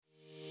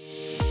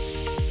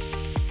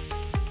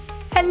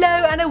Hello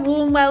and a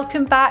warm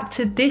welcome back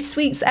to this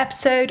week's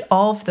episode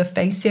of the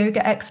Face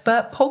Yoga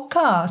Expert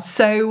podcast.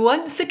 So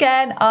once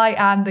again, I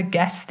am the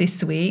guest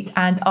this week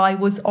and I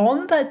was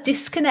on the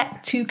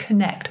Disconnect to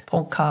Connect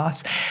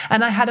podcast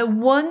and I had a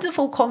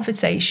wonderful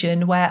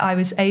conversation where I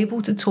was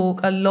able to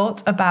talk a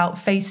lot about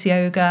face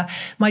yoga,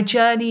 my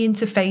journey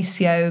into face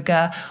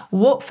yoga,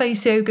 what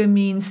face yoga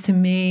means to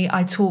me.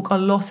 I talk a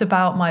lot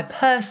about my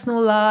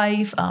personal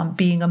life,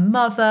 being a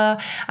mother,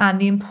 and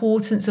the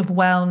importance of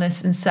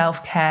wellness and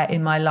self-care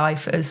in my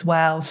life as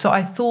well. So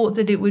I thought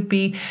that it would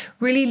be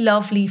really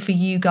lovely for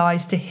you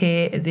guys to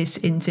hear this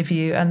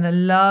interview, and the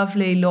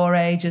lovely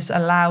Laura just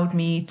allowed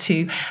me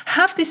to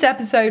have this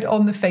episode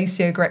on the Face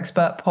Yoga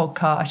Expert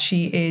podcast.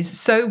 She is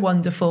so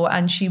wonderful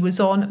and she was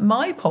on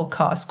my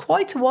podcast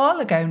quite a while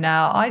ago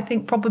now, I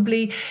think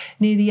probably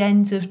near the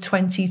end of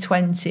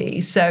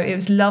 2020. So it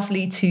was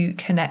lovely to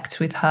connect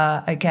with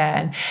her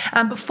again.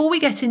 And before we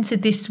get into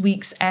this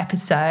week's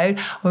episode,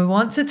 we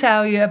want to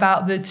tell you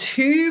about the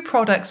two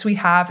products we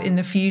have in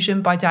the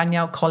Fusion by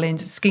Danielle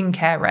Collins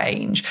skincare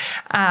range.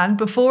 And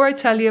before I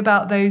tell you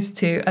about those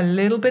two, a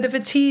little bit of a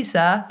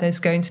teaser, there's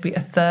going to be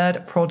a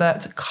third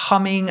product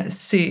coming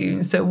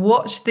soon. So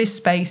watch this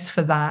space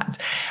for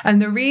that.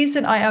 And the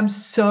reason I am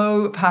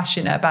so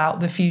passionate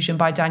about the Fusion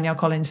by Danielle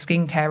Collins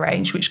skincare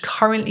range, which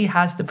currently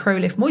has the Pro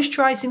Lift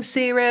Moisturizing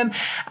Serum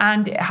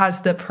and it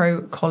has the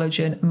Pro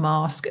Collagen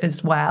Mask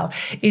as well,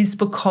 is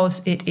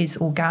because it is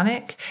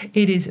organic,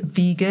 it is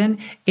vegan,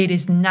 it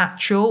is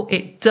natural,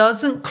 it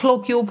doesn't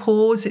clog your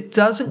pores, it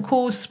doesn't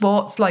cause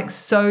spots like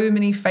so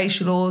many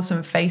facial oils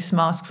and face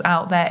masks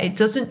out there, it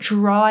doesn't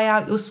dry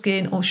out your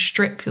skin or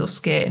strip your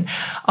skin.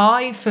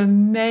 I, for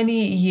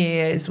many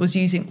years, was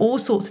using all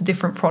sorts of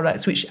different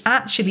products which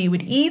actually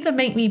would either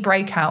make me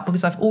break out,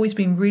 because I've always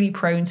been really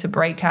prone to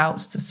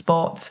breakouts, to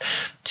spots,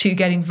 to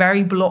getting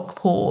very blocked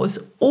pores,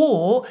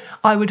 or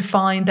I would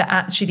find that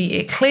actually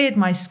it cleared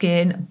my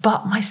skin,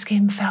 but my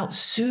skin felt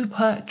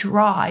super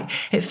dry.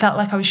 It felt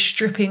like I was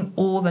stripping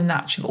all the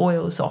natural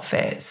oils off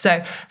it.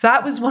 So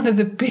that was one of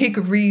the big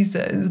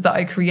reasons that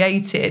I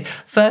created,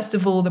 first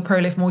of all, the Pro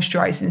Lift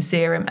Moisturizing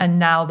Serum and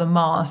now the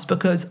mask,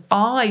 because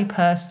I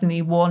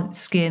personally want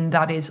skin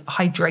that is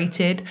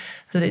hydrated,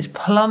 that is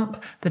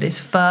plump, that is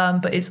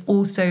firm, but it's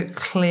also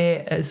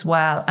clear as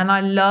well. And I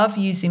love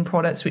using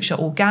products which are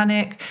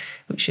organic,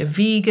 which are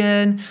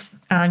vegan,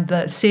 and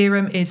the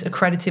serum is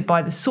accredited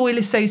by the Soil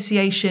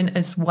Association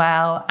as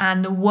well.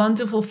 And the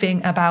wonderful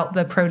thing about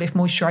the Pro Lift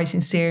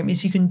Moisturizing Serum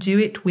is you can do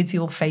it with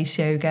your face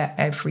yoga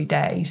every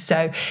day.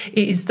 So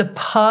it is the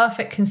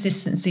perfect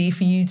consistency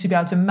for you to be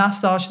able to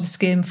massage the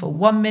skin for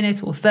 1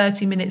 minute or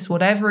 30 minutes,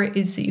 whatever it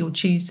is that you're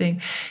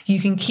choosing.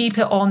 You can keep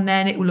it on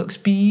then. It looks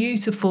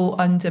beautiful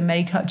under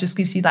makeup, just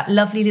gives you that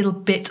lovely little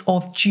bit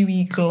of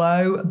dewy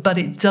glow, but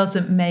it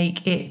doesn't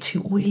make it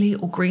too oily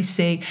or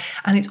greasy.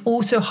 And it's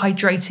also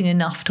hydrating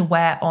enough to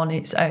wear on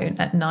its own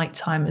at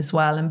nighttime as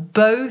well. And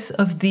both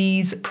of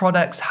these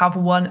products have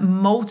won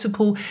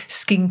multiple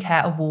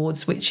skincare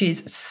awards, which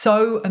is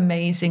so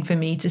amazing for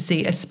me to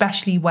see,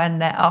 especially when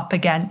they're up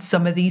against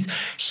some of these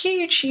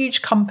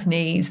huge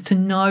companies, to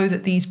know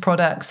that these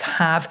products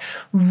have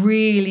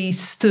really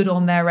stood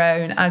on their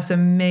own as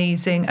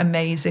amazing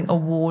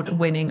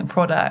award-winning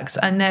products.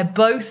 And they're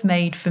both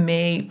made for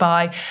me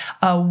by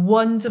a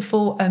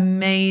wonderful,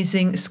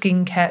 amazing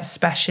skincare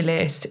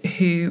specialist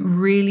who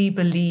really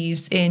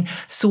believes in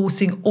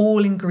sourcing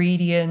all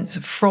ingredients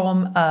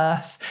from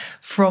earth,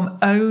 from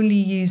only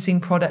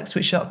using products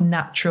which are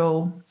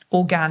natural,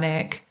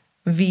 organic,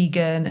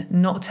 vegan,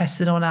 not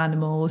tested on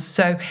animals.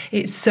 So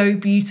it's so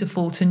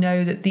beautiful to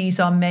know that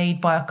these are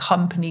made by a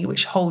company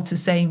which holds the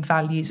same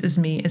values as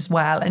me as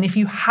well. And if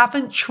you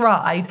haven't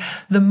tried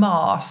the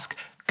mask,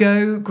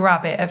 go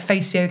grab it at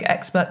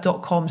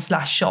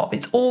faceyogaexpert.com/shop.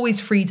 It's always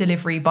free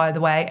delivery, by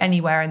the way,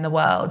 anywhere in the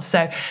world.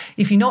 So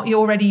if you're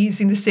already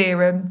using the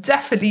serum,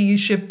 definitely you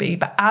should be,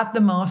 but add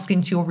the mask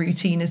into your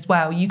routine as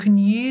well. You can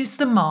use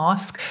the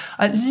mask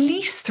at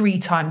least 3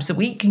 times a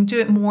week. You can do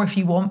it more if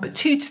you want, but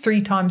 2 to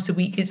 3 times a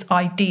week is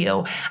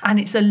ideal. And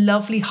it's a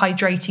lovely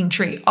hydrating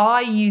treat.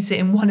 I use it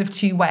in one of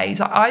 2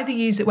 ways. I either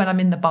use it when I'm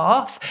in the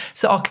bath,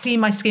 so I'll clean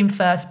my skin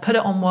first, put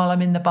it on while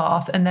I'm in the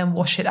bath, and then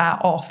wash it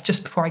off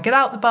just before I get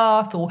out the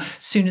bath, or as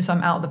soon as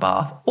I'm out of the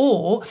bath.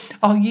 Or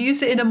I'll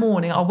use it in the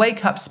morning. I'll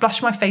wake up,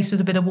 splash my face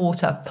with a bit of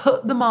water,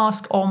 put the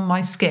mask on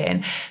my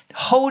skin,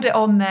 hold it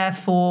on there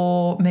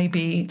for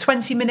maybe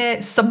 20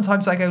 minutes.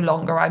 Sometimes I go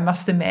longer, I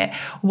must admit,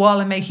 while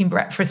I'm making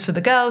breakfast for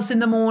the girls in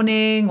the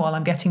morning, while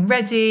I'm getting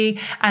ready.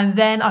 And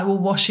then I will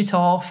wash it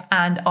off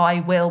and I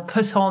will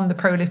put on the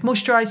Pro Lift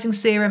Moisturizing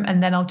Serum,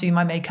 and then I'll do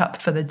my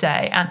makeup for the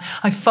day. And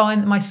I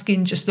find that my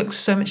skin just looks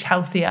so much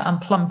healthier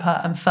and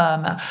plumper and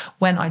firmer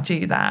when I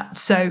do that.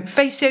 So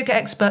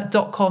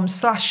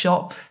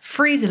faceyogaexpert.com/shop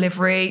free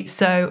delivery,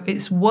 so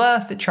it's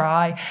worth a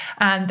try.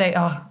 And they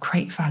are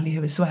great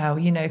value as well,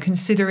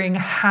 considering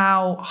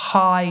how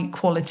high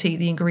quality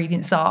the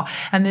ingredients are.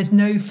 And there's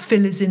no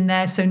fillers in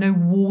there, so no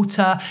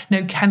water,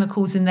 no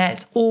chemicals in there.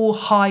 It's all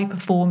high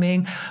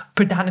performing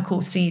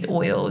botanical seed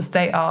oils.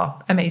 They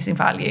are amazing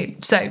value.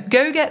 So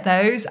go get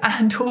those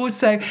and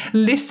also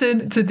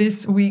listen to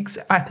this week's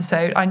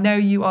episode. I know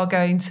you are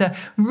going to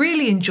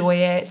really enjoy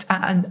it,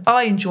 and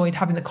I enjoyed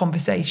having the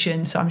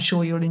conversation, so I'm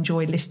sure you'll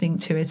enjoy listening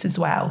to it as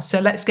well.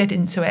 So let's get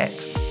into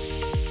it.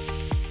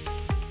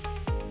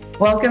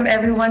 Welcome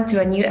everyone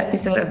to a new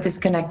episode of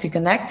Disconnect to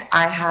Connect.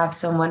 I have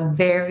someone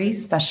very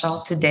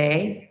special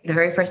today. The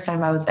very first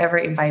time I was ever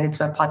invited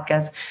to a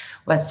podcast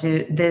was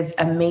to this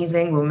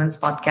amazing women's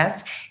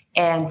podcast.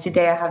 And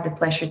today I have the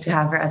pleasure to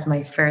have her as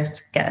my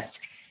first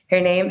guest. Her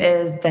name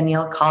is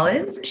Danielle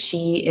Collins.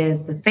 She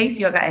is the face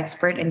yoga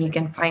expert, and you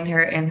can find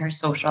her in her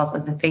socials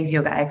as the face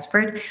yoga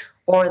expert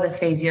or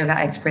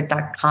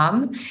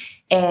thefaceyogaexpert.com.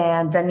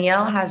 And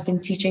Danielle has been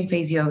teaching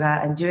face yoga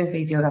and doing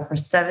face yoga for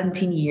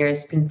 17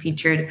 years, been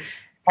featured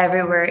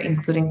everywhere,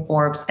 including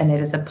Forbes. And it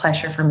is a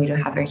pleasure for me to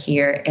have her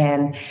here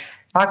and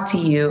talk to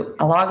you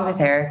along with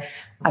her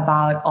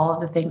about all of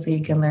the things that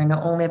you can learn,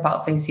 not only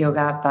about face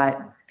yoga, but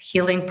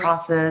healing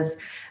process,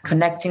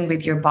 connecting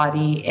with your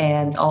body,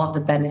 and all of the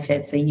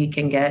benefits that you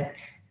can get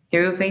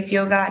through face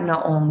yoga,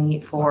 not only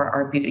for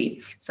our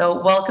beauty.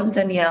 So welcome,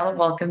 Danielle.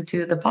 Welcome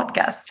to the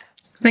podcast.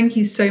 Thank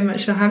you so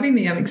much for having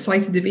me. I'm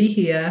excited to be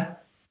here.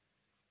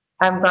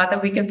 I'm glad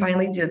that we can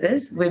finally do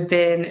this. We've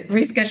been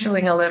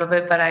rescheduling a little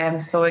bit, but I am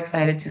so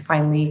excited to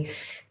finally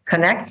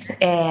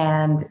connect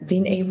and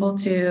being able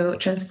to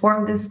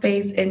transform this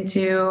space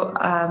into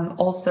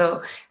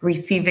also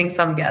receiving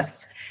some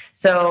guests.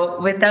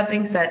 So with that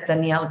being said,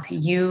 Danielle,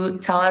 could you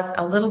tell us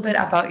a little bit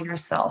about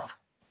yourself?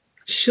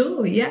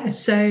 Sure, yeah.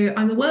 So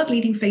I'm the world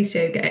leading face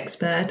yoga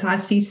expert.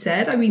 As you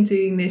said, I've been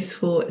doing this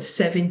for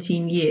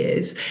 17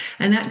 years.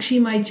 And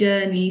actually my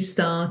journey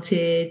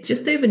started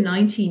just over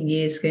 19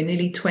 years ago,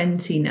 nearly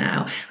 20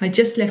 now. I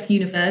just left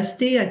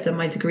university. I'd done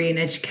my degree in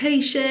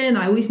education.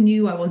 I always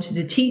knew I wanted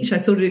to teach. I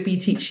thought it would be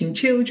teaching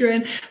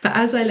children. But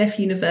as I left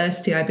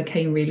university, I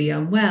became really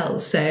unwell.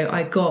 So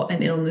I got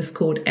an illness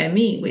called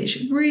ME,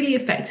 which really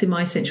affected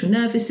my central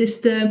nervous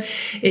system.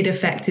 It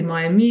affected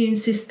my immune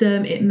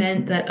system. It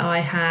meant that I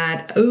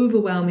had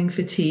overwhelming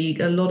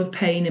fatigue, a lot of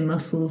pain in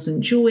muscles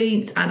and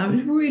joints, and I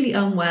was really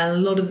unwell. A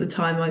lot of the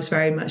time I was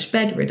very much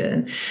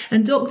bedridden,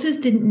 and doctors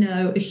didn't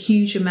know a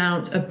huge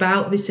amount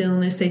about this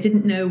illness. They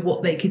didn't know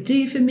what they could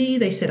do for me.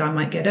 They said I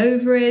might get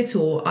over it,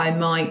 or I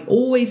might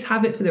always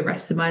have it for the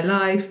rest of my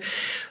life.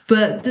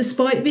 But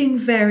despite being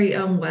very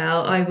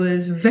unwell, I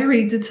was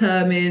very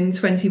determined,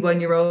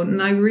 21-year-old,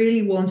 and I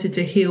really wanted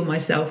to heal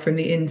myself from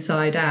the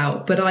inside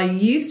out. But I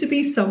used to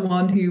be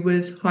someone who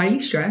was highly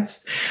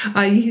stressed.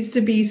 I used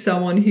to be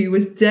someone who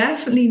was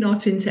definitely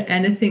not into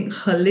anything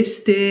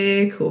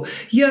holistic or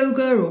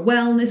yoga or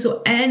wellness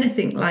or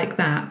anything like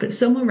that. But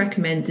someone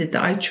recommended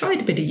that I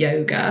tried a bit of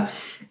yoga.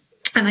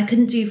 And I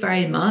couldn't do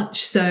very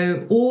much.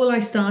 So all I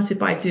started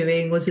by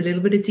doing was a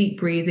little bit of deep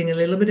breathing, a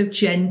little bit of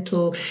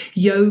gentle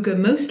yoga,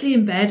 mostly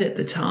in bed at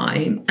the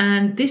time.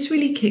 And this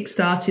really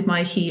kickstarted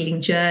my healing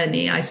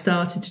journey. I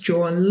started to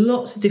draw on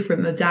lots of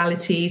different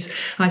modalities.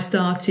 I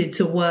started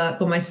to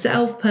work on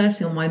myself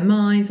personally, on my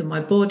mind, on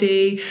my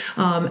body,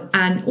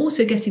 and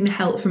also getting the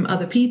help from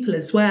other people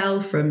as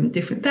well, from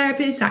different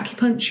therapists,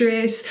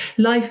 acupuncturists,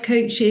 life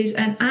coaches.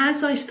 And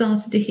as I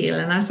started to heal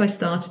and as I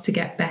started to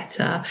get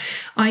better,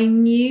 I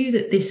knew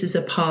that this is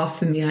a path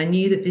for me. I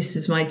knew that this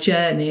was my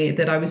journey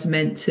that I was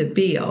meant to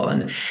be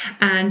on.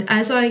 And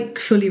as I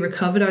fully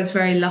recovered, I was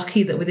very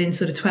lucky that within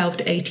sort of 12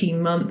 to 18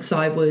 months,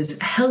 I was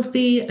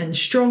healthy and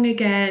strong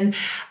again.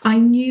 I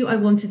knew I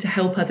wanted to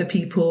help other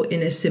people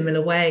in a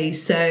similar way.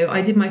 So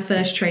I did my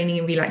first training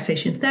in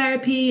relaxation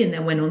therapy and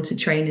then went on to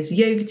train as a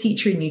yoga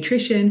teacher in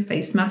nutrition,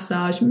 face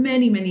massage,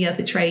 many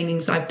other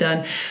trainings I've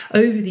done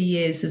over the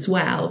years as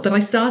well. But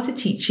I started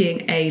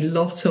teaching a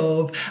lot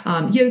of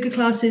yoga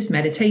classes,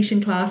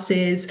 meditation classes,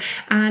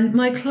 and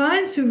my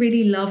clients were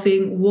really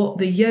loving what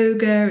the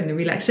yoga and the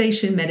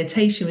relaxation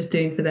meditation was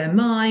doing for their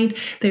mind.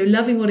 They were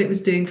loving what it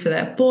was doing for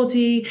their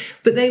body,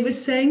 but they were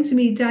saying to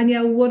me,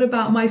 Danielle, what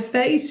about my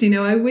face?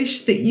 I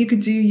wish that you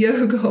could do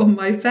yoga on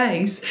my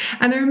face.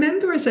 And I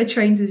remember as I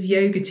trained as a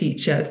yoga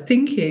teacher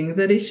thinking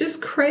that it's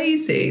just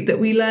crazy that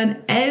we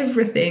learn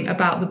everything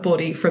about the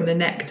body from the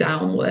neck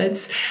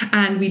downwards,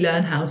 and we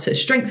learn how to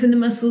strengthen the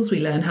muscles, we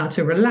learn how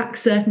to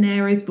relax certain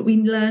areas, but we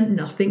learn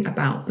nothing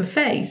about the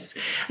face.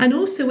 And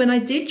also when I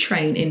did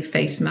train in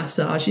face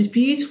massage, as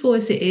beautiful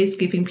as it is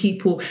giving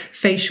people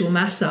facial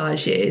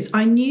massages,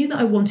 I knew that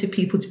I wanted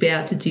people to be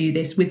able to do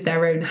this with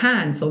their own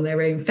hands on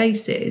their own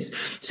faces.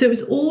 So it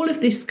was all of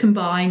this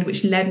combined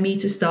which led me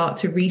to start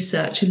to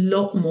research a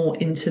lot more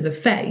into the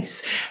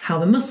face, how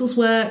the muscles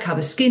work, how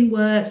the skin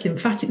works,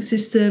 lymphatic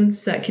system,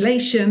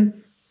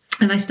 circulation.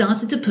 And I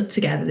started to put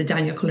together the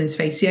Danielle Collins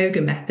face yoga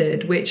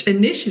method, which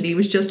initially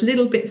was just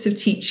little bits of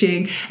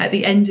teaching at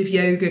the end of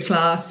yoga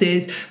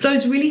classes. But I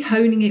was really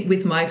honing it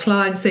with my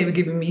clients. They were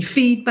giving me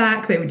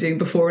feedback. They were doing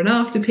before and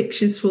after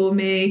pictures for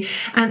me.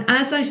 And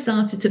as I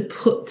started to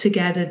put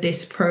together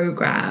this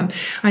program,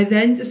 I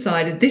then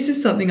decided this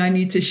is something I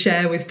need to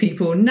share with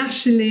people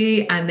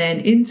nationally and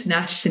then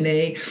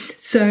internationally.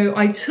 So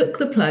I took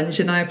the plunge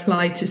and I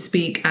applied to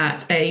speak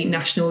at a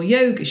national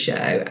yoga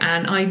show.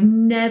 And I'd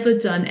never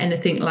done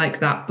anything like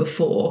that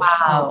before.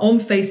 Wow. On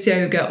face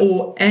yoga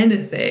or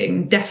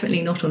anything,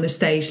 definitely not on a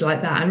stage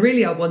like that. And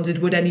really, I wondered,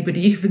 would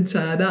anybody even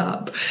turn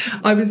up?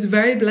 I was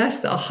very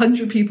blessed that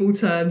 100 people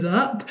turned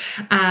up,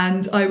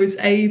 and I was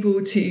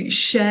able to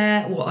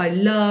share what I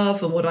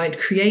love and what I'd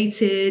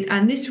created.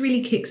 And this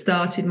really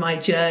kickstarted my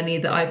journey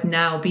that I've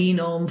now been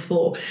on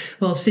for,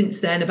 well, since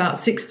then, about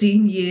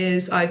 16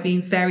 years. I've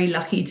been very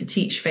lucky to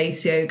teach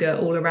face yoga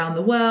all around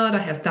the world. I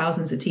have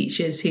thousands of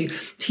teachers who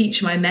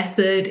teach my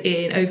method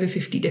in over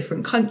 50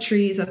 different countries.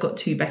 I've got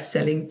 2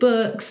 best-selling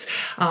books.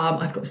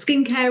 I've got a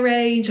skincare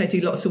range. I do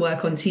lots of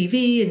work on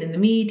TV and in the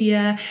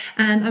media.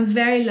 And I'm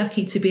very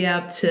lucky to be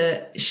able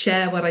to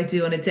share what I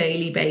do on a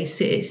daily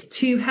basis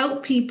to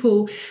help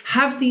people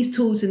have these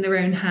tools in their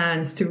own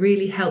hands to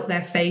really help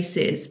their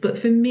faces. But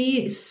for me,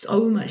 it's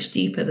so much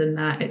deeper than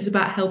that. It's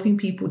about helping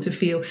people to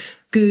feel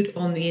good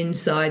on the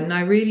inside. And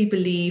I really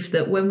believe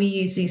that when we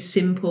use these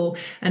simple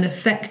and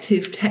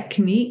effective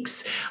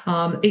techniques,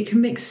 it can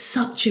make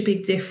such a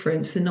big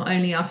difference to not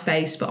only our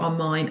face, but our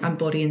mind and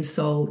body and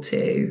soul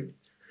too.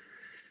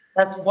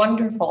 That's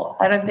wonderful.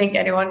 I don't think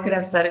anyone could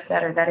have said it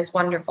better. That is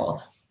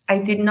wonderful. I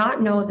did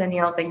not know,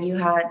 Danielle, that you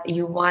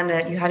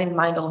had in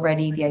mind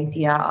already the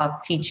idea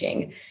of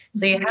teaching.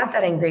 So you have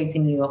that engraved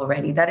in you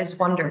already. That is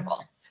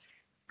wonderful.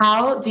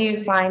 How do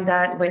you find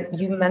that when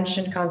you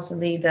mentioned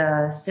constantly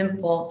the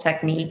simple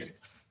techniques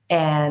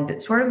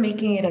and sort of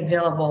making it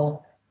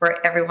available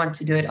for everyone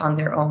to do it on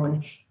their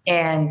own?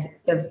 And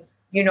because,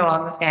 I'm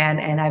a fan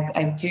and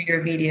I do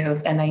your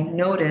videos and I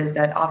notice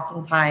that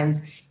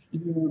oftentimes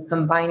you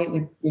combine it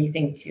with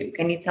breathing too.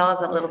 Can you tell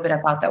us a little bit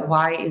about that?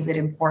 Why is it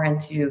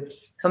important to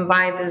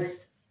combine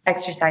this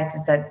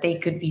exercises that they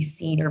could be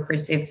seen or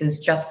perceived as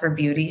just for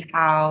beauty?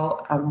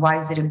 Why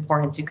is it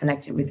important to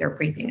connect it with your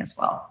breathing as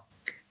well?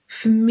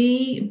 For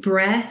me,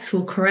 breath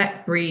or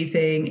correct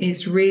breathing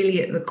is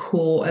really at the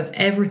core of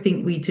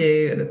everything we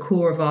do, at the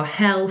core of our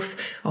health,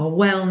 our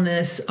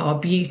wellness, our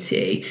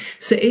beauty.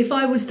 So if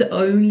I was to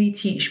only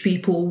teach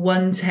people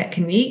one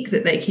technique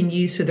that they can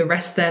use for the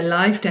rest of their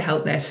life to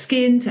help their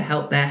skin, to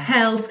help their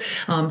health,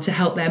 to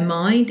help their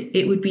mind,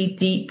 it would be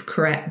deep,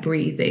 correct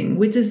breathing.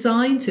 We're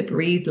designed to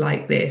breathe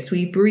like this.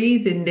 We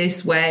breathe in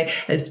this way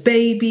as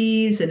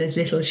babies and as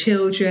little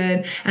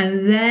children.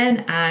 And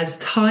then as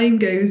time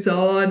goes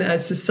on,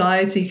 as society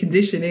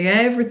conditioning,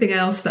 everything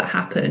else that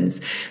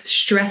happens,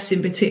 stress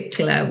in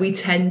particular, we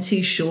tend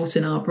to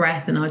shorten our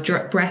breath and our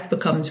breath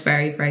becomes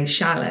very, very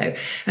shallow.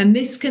 And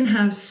this can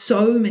have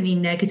so many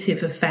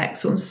negative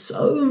effects on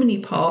so many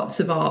parts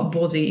of our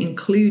body,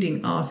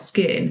 including our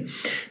skin.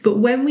 But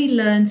when we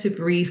learn to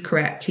breathe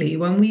correctly,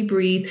 when we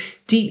breathe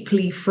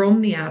deeply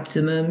from the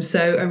abdomen,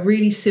 so a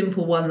really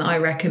simple one that I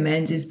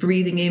recommend is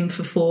breathing in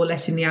for 4,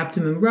 letting the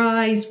abdomen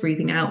rise,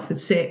 breathing out for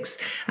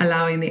 6,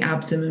 allowing the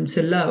abdomen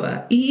to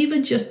lower.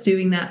 Even just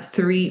doing that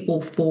 3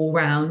 or 4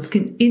 rounds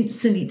can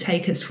instantly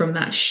take us from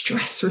that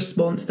stress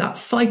response, that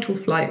fight or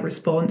flight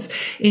response,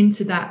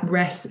 into that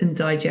rest and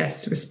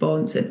digest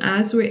response. And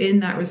as we're in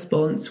that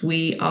response,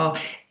 we are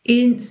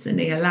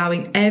instantly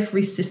allowing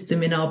every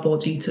system in our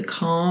body to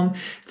calm,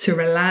 to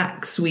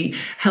relax. We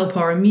help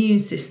our immune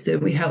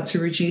system. We help to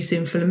reduce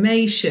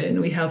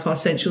inflammation. We help our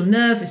central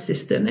nervous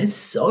system. There's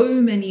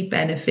so many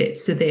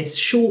benefits to this,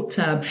 short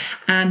term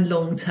and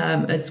long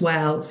term as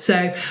well.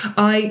 So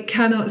I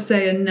cannot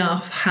say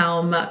enough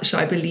how much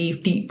I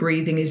believe deep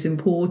breathing is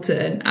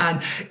important.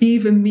 And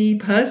even me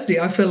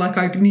personally, I feel like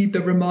I need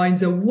the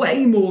reminder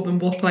way more than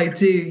what I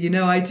do.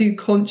 I do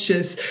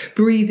conscious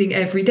breathing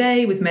every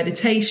day with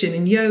meditation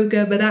and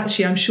yoga, but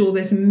actually I'm sure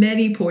there's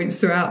many points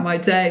throughout my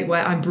day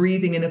where I'm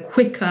breathing in a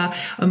quicker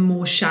and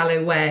more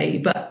shallow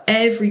way. But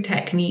every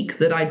technique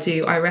that I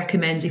do, I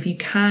recommend if you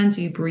can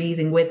do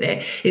breathing with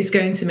it, it's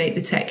going to make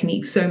the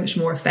technique so much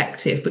more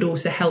effective, but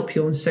also help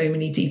you on so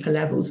many deeper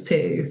levels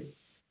too.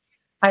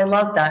 I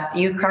love that.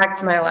 You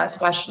cracked my last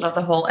question of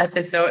the whole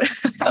episode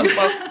of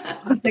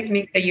what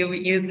technique that you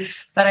would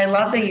use. But I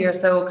love that you're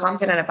so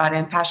confident about it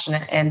and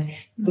passionate. And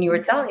when you were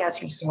telling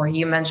us your story,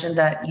 you mentioned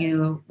that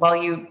while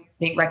you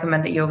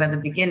recommended yoga at the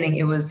beginning,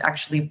 it was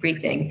actually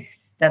breathing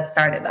that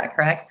started that,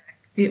 correct?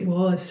 It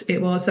was.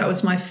 That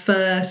was my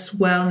first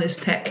wellness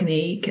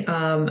technique.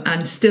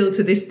 And still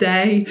to this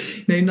day,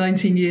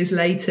 19 years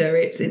later,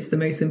 it's the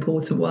most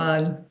important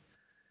one.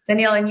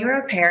 Danielle, and you're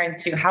a parent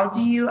too. How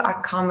do you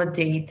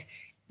accommodate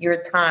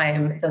your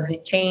time? Does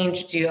it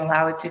change? Do you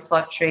allow it to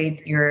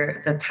fluctuate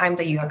the time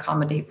that you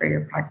accommodate for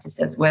your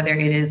practices, whether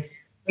it is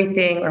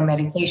breathing or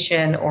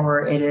meditation,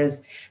 or it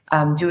is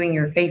doing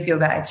your face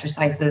yoga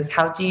exercises?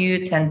 How do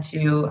you tend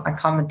to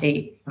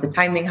accommodate the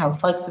timing? How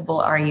flexible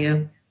are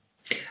you?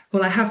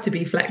 Well, I have to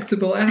be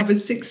flexible. I have a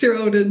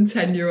 6-year-old and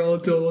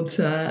 10-year-old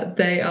daughter.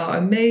 They are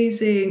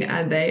amazing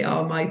and they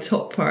are my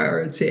top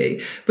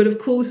priority. But of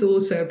course,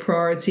 also a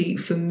priority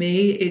for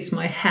me is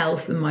my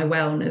health and my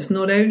wellness,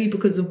 not only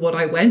because of what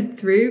I went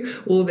through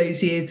all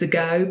those years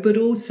ago, but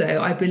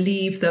also I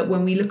believe that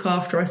when we look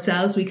after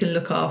ourselves, we can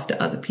look after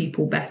other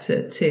people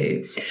better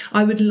too.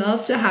 I would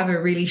love to have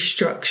a really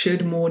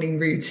structured morning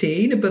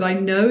routine, but I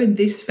know in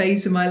this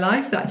phase of my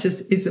life, that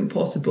just isn't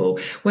possible.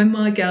 When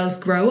my girls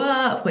grow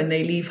up, when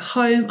they leave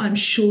home, I'm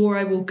sure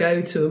I will go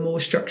to a more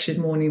structured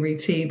morning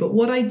routine. But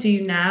what I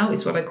do now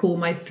is what I call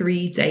my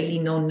 3 daily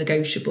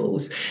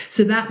non-negotiables.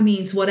 So that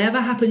means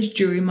whatever happens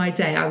during my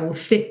day, I will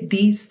fit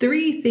these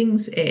 3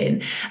 things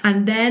in.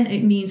 And then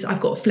it means I've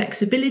got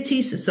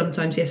flexibility. So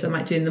sometimes, yes, I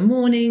might do in the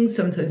morning.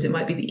 Sometimes it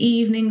might be the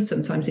evening.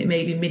 Sometimes it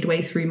may be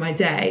midway through my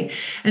day.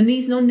 And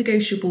these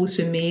non-negotiables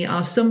for me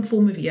are some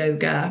form of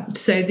yoga.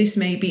 So this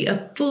may be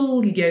a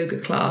full yoga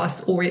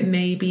class, or it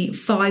may be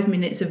 5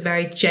 minutes of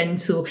very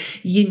gentle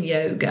yin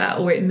yoga,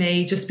 or it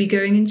may just be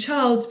going in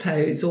child's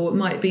pose, or it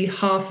might be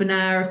half an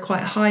hour of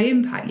quite high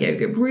impact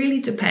yoga. It really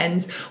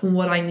depends on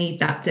what I need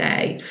that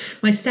day.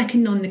 My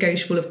second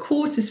non-negotiable, of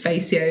course, is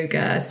face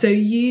yoga. So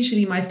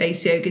usually my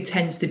face yoga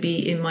tends to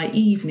be in my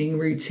evening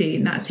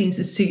routine. That seems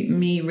to suit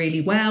me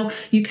really well.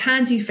 You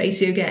can do face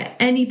yoga at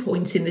any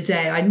point in the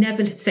day. I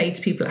never say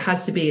to people it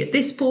has to be at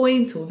this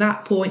point or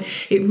that point.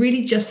 It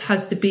really just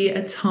has to be at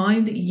a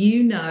time that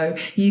you know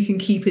you can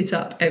keep it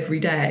up every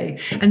day.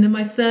 And then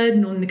my third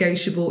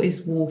non-negotiable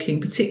is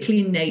walking,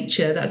 particularly in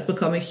nature. That's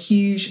become a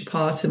huge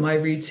part of my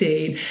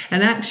routine.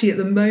 And actually at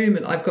the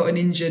moment I've got an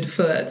injured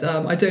foot.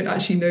 I don't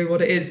actually know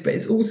what it is, but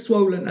it's all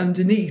swollen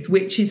underneath,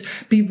 which is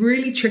be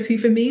really tricky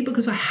for me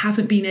because I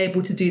haven't been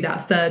able to do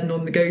that third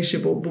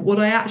non-negotiable. But what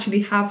I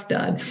actually have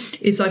done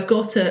is I've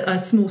got a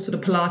small sort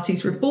of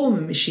Pilates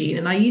reformer machine,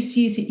 and I used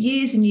to use it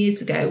years and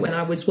years ago when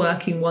I was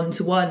working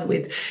one-to-one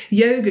with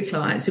yoga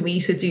clients, and we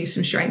used to do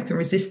some strength and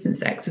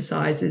resistance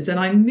exercises. And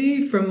I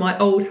moved from my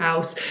old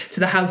house to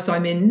the house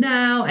I'm in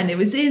now, and it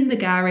was in the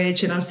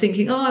garage, and I was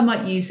thinking, oh, I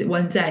might use it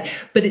one day,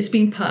 but it's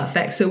been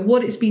perfect. So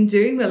what it's been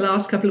doing the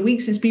last couple of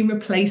weeks, it's been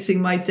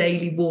replacing my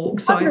daily walk.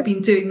 So I've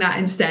been doing that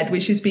instead,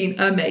 which has been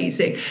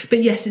amazing.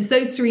 But yes, it's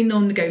those 3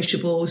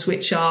 non-negotiables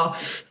which are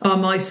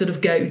my sort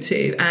of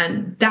go-to,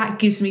 and that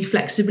gives me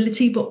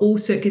flexibility, but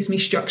also it gives me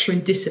structure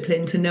and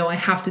discipline to know I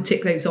have to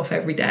tick those off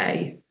every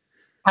day.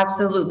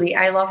 Absolutely.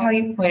 I love how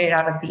you pointed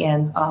out at the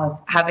end of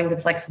having the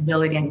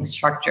flexibility and the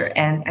structure.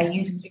 And I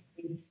used to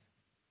be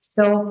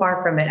so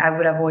far from it. I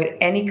would avoid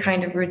any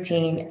kind of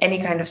routine, any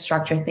kind of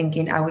structure,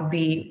 thinking I would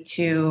be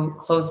too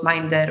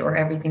close-minded or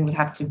everything would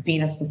have to be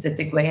in a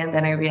specific way. And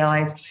then I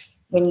realized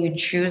when you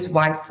choose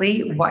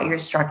wisely what you're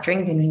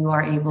structuring, then you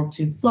are able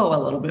to flow a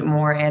little bit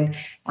more and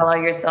allow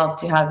yourself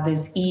to have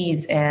this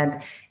ease,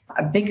 and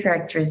a big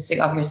characteristic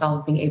of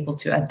yourself being able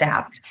to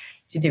adapt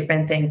to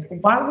different things.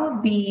 What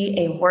would be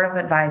a word of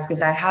advice?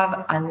 Because I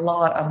have a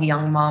lot of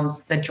young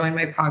moms that join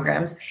my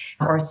programs,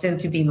 or soon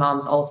to be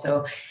moms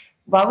also.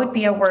 What would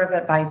be a word of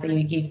advice that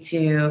you give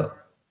to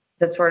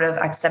that sort of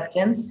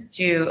acceptance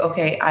to,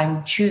 okay,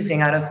 I'm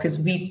choosing out of,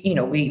 because we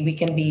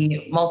can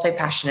be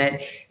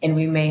multi-passionate and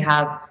we may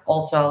have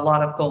also a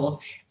lot of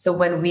goals. So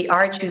when we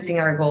are choosing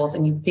our goals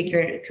and you pick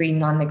your 3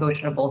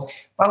 non-negotiables,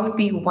 what would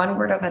be one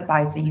word of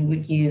advice that you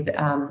would give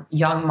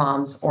young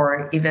moms,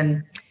 or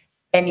even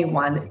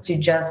anyone, to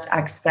just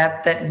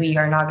accept that we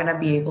are not going to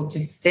be able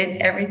to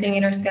fit everything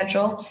in our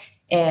schedule,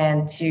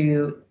 and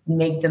to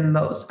make the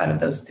most out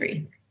of those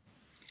 3?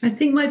 I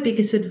think my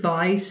biggest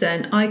advice,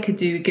 and I could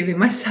do giving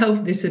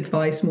myself this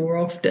advice more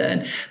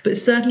often, but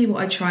certainly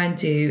what I try and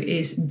do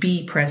is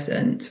be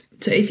present.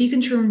 So if you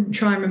can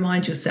try and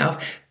remind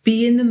yourself,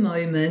 be in the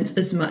moment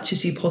as much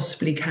as you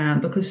possibly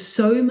can, because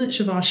so much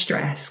of our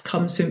stress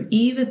comes from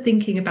either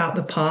thinking about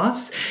the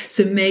past.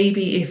 So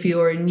maybe if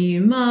you're a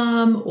new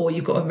mum or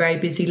you've got a very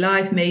busy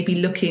life, maybe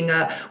looking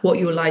at what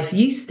your life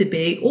used to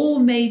be, or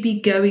maybe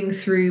going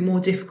through more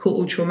difficult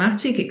or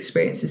traumatic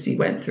experiences you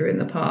went through in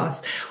the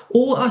past.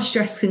 Or our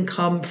stress can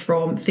come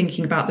from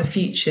thinking about the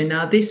future.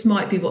 Now, this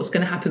might be what's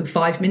going to happen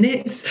 5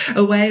 minutes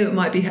away, or it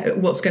might be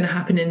what's going to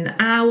happen in an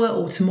hour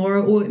or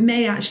tomorrow, or it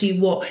may actually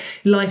what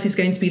life is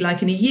going to be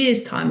like in a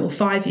year's time or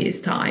 5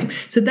 years' time.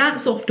 So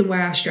that's often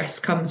where our stress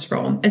comes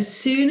from. As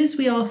soon as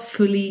we are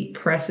fully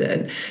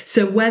present,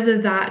 so whether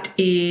that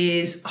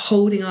is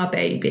holding our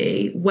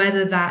baby,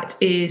 whether that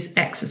is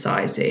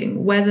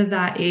exercising, whether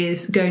that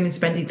is going and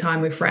spending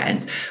time with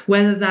friends,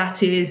 whether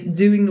that is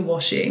doing the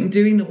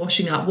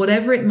washing up,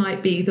 whatever it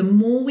might be, the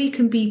more we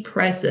can be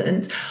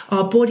present,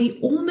 our body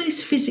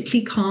almost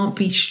physically can't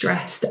be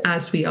stressed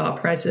as we are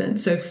present.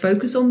 So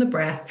focus on the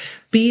breath,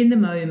 be in the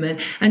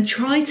moment, and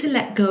try to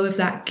let go of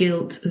that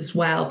guilt as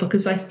well.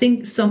 Because I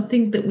think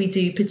something that we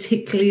do,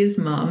 particularly as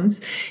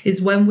mums,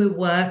 is when we're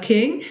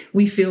working,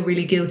 we feel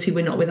really guilty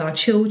we're not with our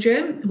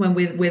children. When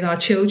we're with our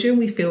children,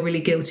 we feel really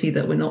guilty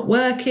that we're not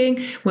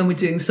working. When we're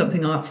doing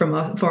something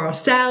for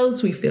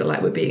ourselves, we feel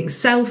like we're being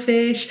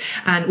selfish.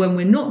 And when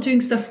we're not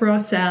doing stuff for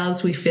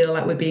ourselves, we feel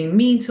like we're being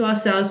mean to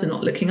ourselves and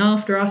not looking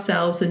after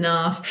ourselves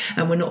enough,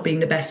 and we're not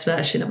being the best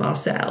version of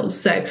ourselves.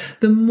 So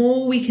the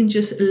more we can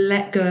just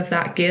let go of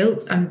that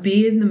guilt and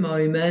be in the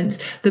moment,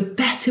 the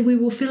better we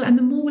will feel, and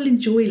the more we'll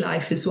enjoy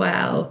life as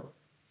well.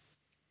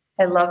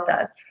 I love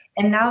that.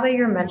 And now that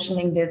you're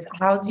mentioning this,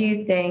 how do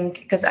you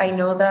think, because I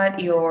know that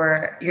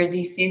your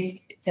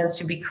disease tends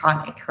to be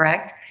chronic,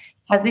 correct?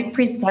 Has it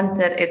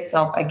presented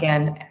itself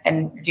again?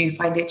 And do you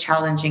find it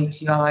challenging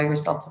to allow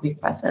yourself to be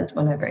present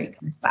whenever it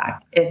comes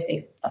back, if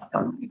it does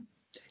come?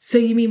 So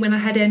you mean when I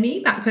had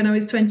ME back when I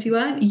was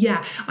 21?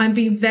 Yeah, I'm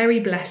being very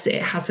blessed that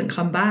it hasn't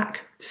come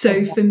back.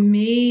 So for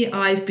me,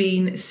 I've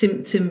been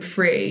symptom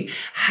free.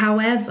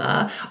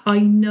 However, I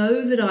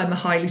know that I'm a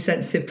highly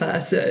sensitive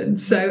person.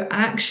 So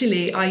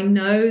actually, I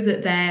know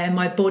that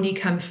my body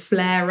can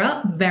flare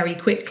up very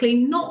quickly,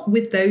 not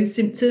with those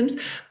symptoms,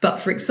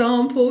 but for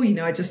example,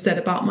 I just said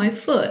about my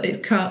foot,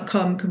 it can't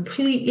come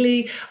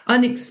completely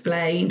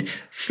unexplained,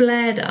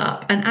 flared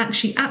up, and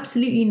actually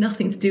absolutely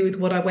nothing to do with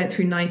what I went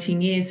through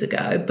 19 years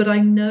ago. But I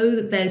know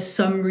that there's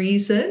some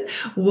reason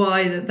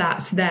why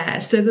that's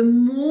there. So the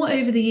more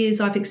over the years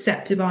I've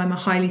accepted I'm a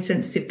highly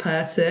sensitive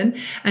person,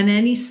 and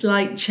any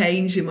slight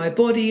change in my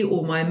body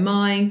or my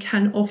mind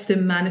can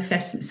often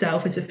manifest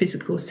itself as a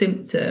physical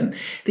symptom,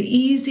 the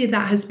easier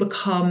that has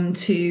become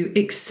to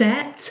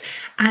accept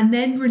and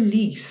then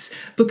release.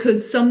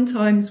 Because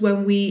sometimes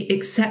when we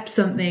accept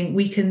something,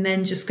 we can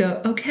then just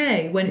go,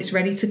 okay, when it's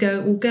ready to go,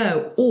 it will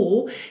go,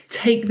 or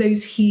take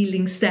those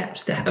healing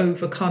steps to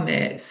overcome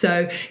it.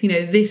 So,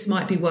 this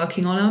might be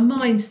working on our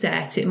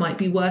mindset. It might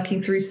be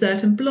working through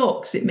certain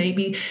blocks. It may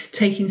be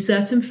taking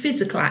certain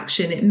physical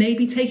action. It may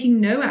be taking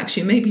no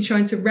action, maybe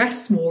trying to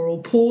rest more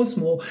or pause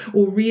more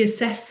or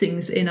reassess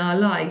things in our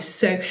life.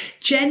 So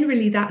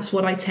generally, that's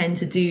what I tend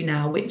to do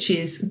now, which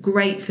is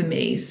great for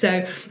me.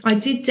 So I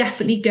did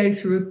definitely go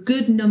through a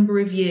good number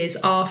of years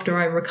after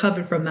I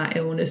recovered from that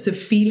illness of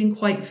feeling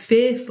quite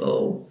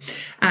fearful,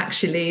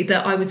 actually,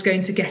 that I was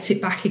going to get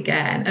it back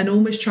again, and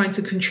almost trying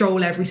to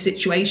control every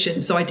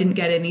situation so I didn't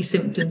get any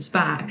symptoms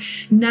back.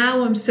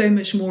 Now I'm so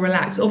much more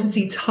relaxed.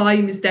 Obviously,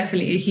 time is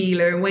definitely a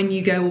healer, and when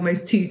you go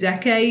almost 2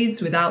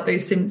 decades without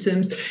those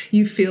symptoms,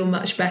 you feel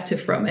much better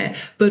from it.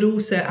 But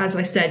also, as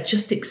I said,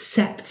 just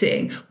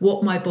accepting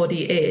what my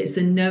body is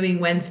and knowing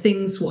when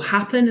things will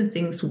happen and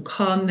things will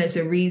come, there's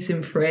a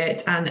reason for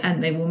it,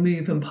 and they will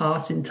move and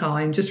pass in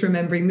time. Just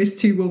remembering this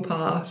too will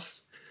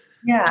pass.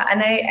 Yeah,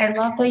 and I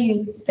love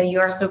that you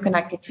are so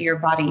connected to your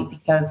body,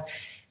 because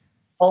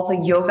also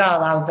yoga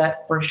allows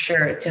that for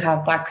sure, to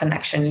have that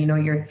connection.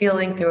 You're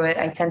feeling through it.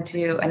 I tend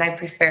to, and I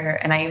prefer,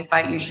 and I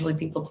invite usually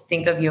people to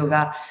think of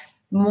yoga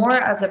more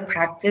as a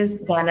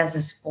practice than as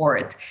a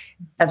sport,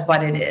 as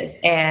what it is.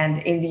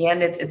 And in the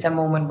end, it's a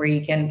moment where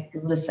you can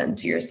listen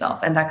to yourself,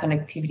 and that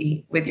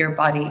connectivity with your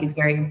body is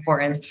very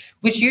important,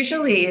 which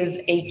usually is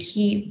a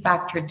key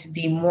factor to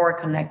be more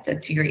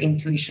connected to your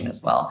intuition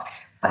as well.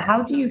 But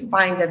how do you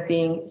find that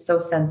being so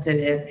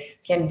sensitive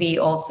can be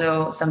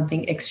also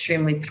something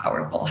extremely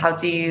powerful? How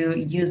do you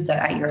use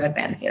that at your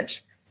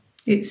advantage?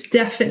 It's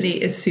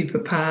definitely a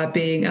superpower,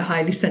 being a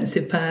highly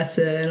sensitive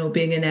person or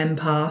being an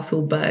empath,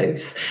 or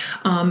both.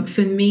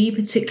 For me,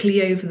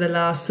 particularly over the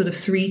last sort of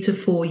 3 to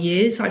 4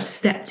 years, I've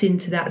stepped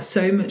into that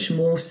so much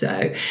more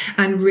so,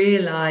 and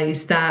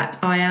realized that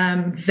I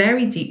am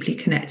very deeply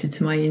connected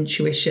to my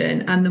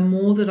intuition. And the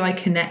more that I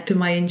connect with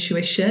my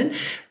intuition,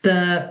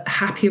 the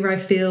happier I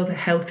feel, the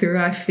healthier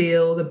I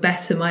feel, the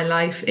better my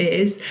life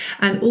is.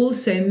 And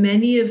also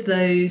many of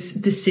those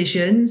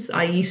decisions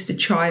I used to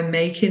try and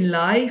make in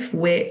life,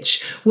 which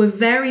were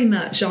very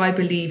much, I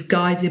believe,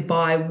 guided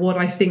by what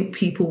I think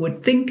people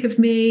would think of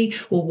me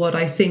or what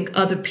I think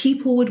other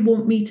people would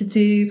want me to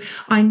do,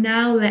 I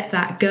now let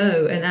that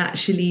go and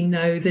actually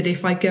know that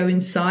if I go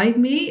inside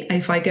me,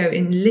 if I go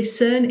and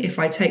listen, if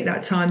I take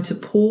that time to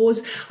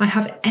pause, I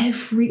have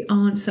every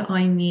answer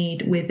I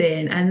need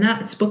within. And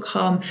that's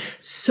become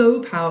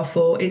so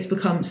powerful. It's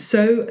become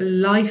so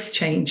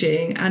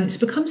life-changing, and it's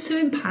become so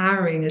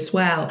empowering as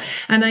well.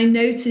 And I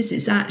notice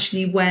it's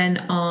actually when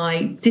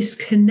I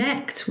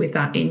disconnect with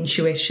that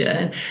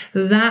intuition,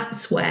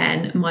 that's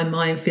when my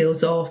mind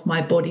feels off,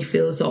 my body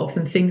feels off,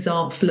 and things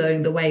aren't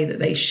flowing the way that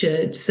they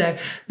should. So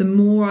the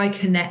more I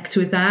connect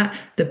with that,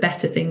 the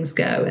better things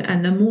go,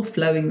 and the more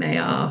flowing they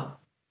are.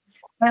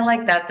 I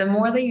like that. The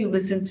more that you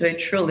listen to it,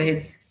 truly,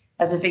 it's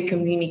as if it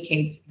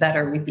communicates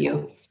better with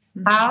you.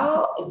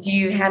 How do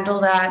you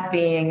handle that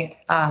being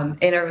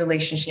in a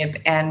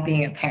relationship and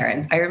being a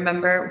parent? I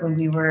remember when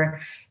we were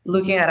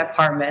looking at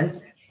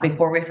apartments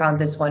before we found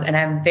this one, and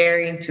I'm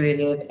very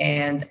intuitive,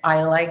 and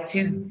I like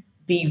to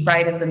be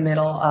right in the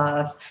middle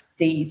of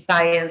the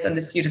science and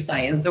the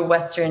pseudoscience, the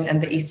Western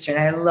and the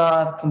Eastern. I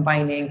love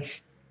combining.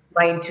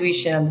 my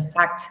intuition,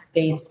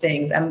 fact-based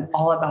things. I'm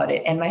all about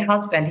it. And my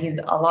husband, he's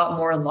a lot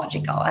more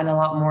logical and a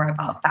lot more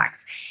about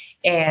facts.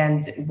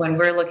 And when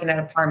we're looking at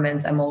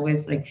apartments, I'm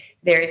always like,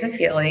 there is a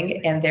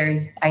feeling, and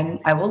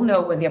I will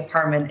know when the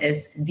apartment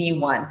is the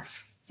one.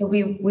 So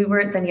we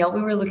were Danielle,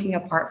 we were looking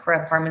apart for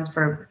apartments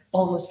for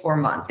almost 4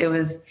 months. It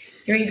was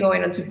here you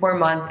going into 4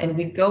 months, and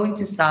we'd go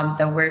into some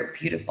that were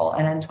beautiful,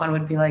 and Antoine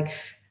would be like,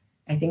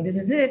 I think this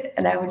is it.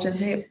 And I would just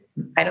say,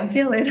 I don't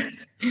feel it.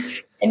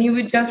 And he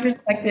would just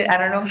respect it. I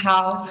don't know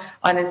how,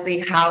 honestly,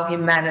 how he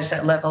managed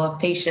that level of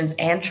patience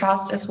and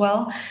trust as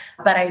well.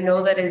 But I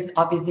know that is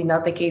obviously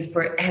not the case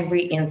for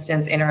every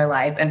instance in our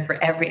life and for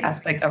every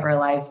aspect of our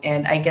lives.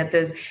 And I get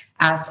this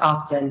as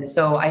often.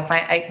 So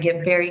I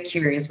get very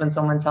curious when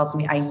someone tells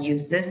me I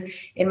used it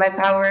in my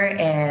power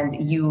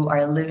and you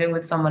are living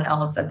with someone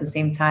else at the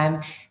same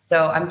time.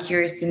 So I'm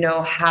curious to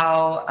know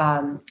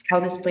how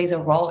this plays a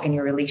role in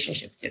your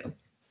relationship too.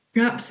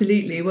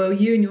 Absolutely. Well,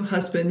 you and your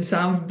husband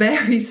sound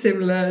very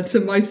similar to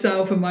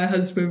myself and my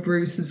husband,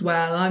 Bruce, as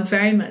well. I'm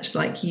very much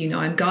like you know,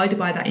 I'm guided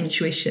by that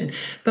intuition,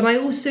 but I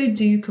also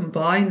do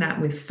combine that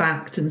with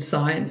fact and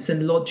science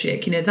and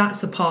logic. You know,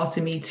 that's a part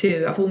of me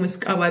too.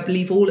 I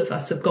believe all of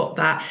us have got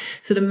that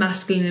sort of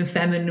masculine and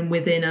feminine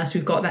within us.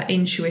 We've got that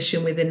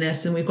intuition within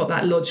us and we've got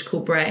that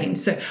logical brain.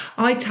 So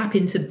I tap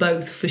into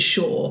both for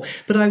sure.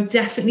 But I would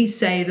definitely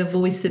say the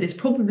voice that is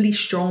probably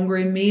stronger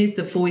in me is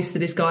the voice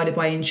that is guided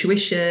by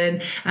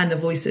intuition and the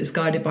voice that's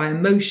guided by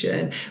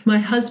emotion. My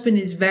husband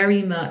is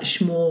very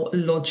much more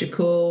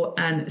logical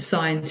and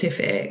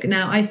scientific.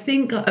 Now, I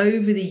think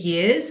over the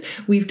years,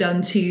 we've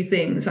done two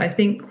things. I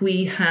think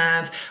we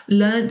have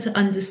learned to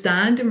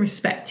understand and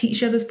respect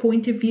each other's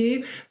point of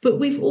view, but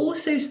we've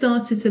also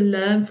started to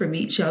learn from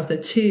each other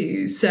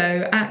too.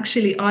 So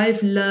actually,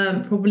 I've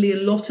learned probably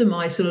a lot of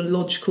my sort of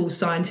logical,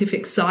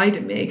 scientific side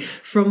of me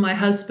from my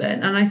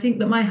husband. And I think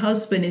that my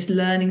husband is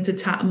learning to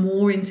tap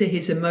more into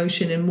his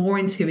emotion and more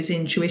into his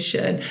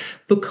intuition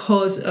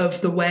because of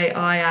the way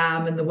I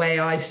am and the way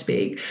I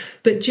speak.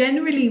 But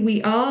generally,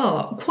 we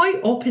are quite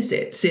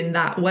opposites in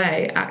that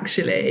way,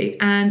 actually.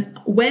 And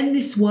when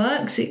this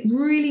works, it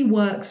really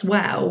works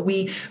well.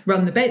 We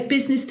run the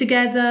business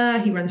together.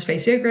 He runs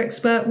Face Yoga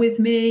Expert with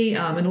me,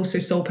 and also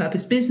Soul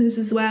Purpose Business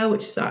as well,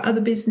 which is our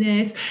other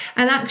business.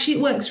 And actually,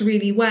 it works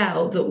really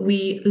well that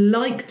we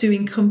like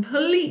doing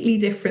completely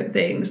different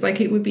things.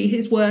 Like it would be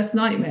his worst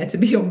nightmare to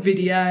be on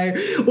video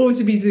or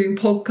to be doing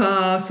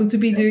podcasts or to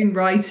be doing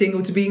writing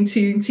or to be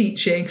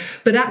teaching,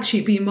 but actually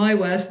it'd be my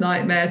worst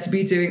nightmare to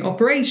be doing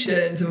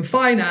operations and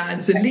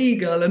finance and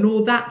legal and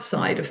all that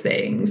side of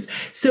things.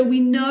 So we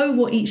know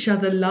what each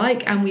other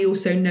like and we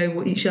also know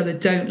what each other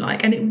don't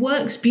like, and it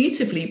works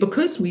beautifully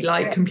because we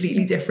like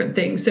completely different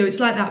things. So it's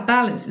like that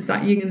balance, it's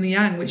that yin and the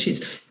yang, which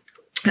is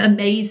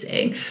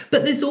amazing.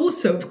 But there's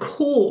also, of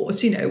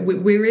course, you know,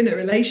 we're in a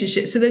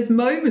relationship, so there's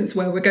moments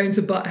where we're going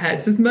to butt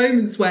heads, there's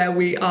moments where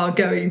we are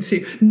going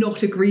to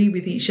not agree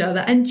with each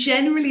other, and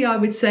generally I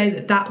would say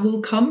that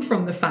will come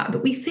from the fact that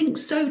we think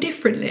so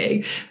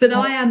differently, that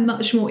I am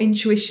much more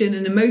intuition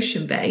and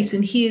emotion based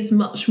and he is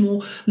much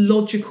more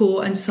logical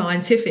and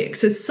scientific.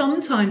 So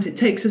sometimes it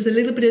takes us a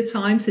little bit of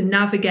time to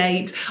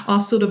navigate our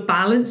sort of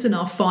balance and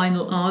our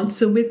final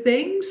answer with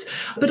things.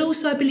 But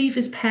also I believe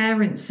as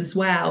parents as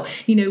well,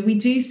 you know, we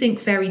do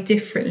think very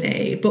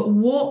differently, but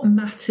what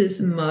matters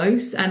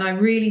most, and I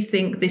really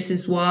think this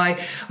is why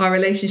our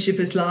relationship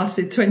has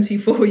lasted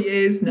 24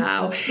 years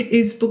now,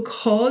 is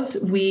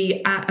because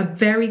we at a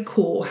very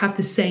core have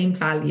the same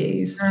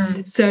values.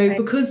 So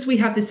because we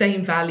have the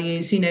same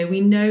values, you know,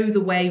 we know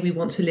the way we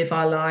want to live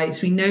our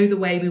lives, we know the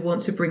way we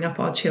want to bring up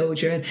our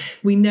children,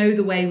 we know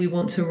the way we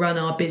want to run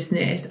our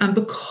business, and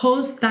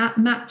because that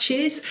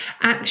matches,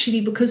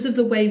 actually because of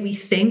the way we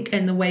think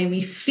and the way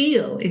we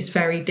feel is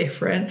very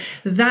different,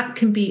 that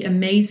can be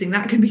amazing.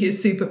 That can be a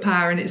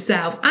superpower in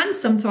itself. And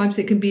sometimes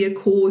it can be a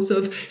cause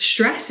of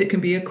stress. It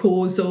can be a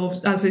cause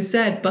of, as I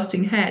said,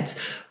 butting heads.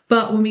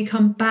 But when we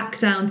come back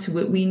down to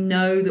it, we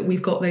know that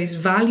we've got those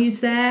values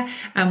there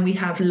and we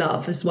have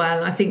love as well.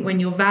 And I think when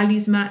your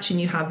values match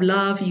and you have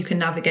love, you can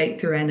navigate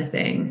through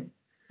anything.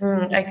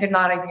 I could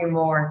not agree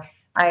more.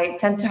 I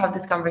tend to have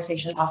this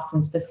conversation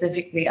often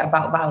specifically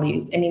about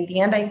values. And in the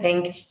end, I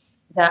think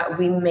that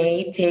we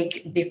may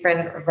take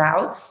different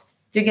routes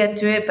to get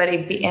to it, but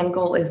if the end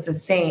goal is the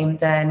same,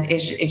 then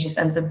it just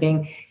ends up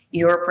being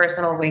your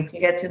personal way to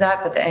get to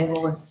that, but the end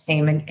goal is the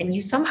same. And you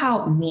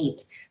somehow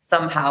meet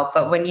somehow.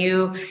 But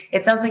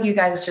it sounds like you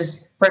guys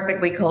just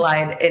perfectly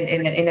collide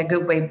in a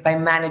good way by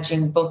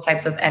managing both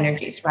types of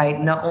energies, right?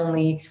 Not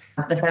only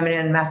the feminine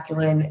and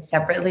masculine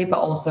separately, but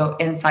also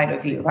inside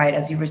of you, right?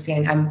 As you were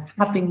saying, I'm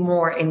tapping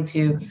more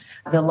into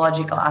the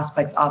logical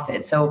aspects of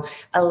it. So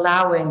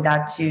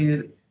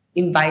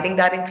inviting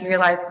that into your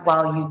life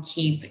while you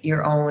keep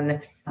your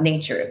own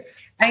nature.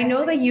 I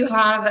know that you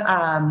have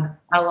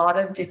a lot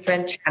of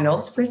different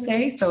channels per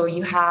se. So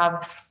you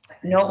have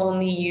not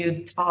only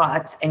you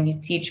taught and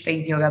you teach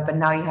face yoga, but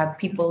now you have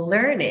people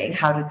learning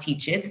how to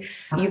teach it.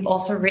 You've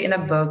also written a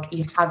book,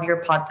 you have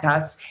your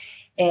podcast,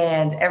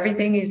 and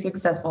everything is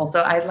successful.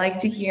 So I'd like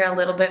to hear a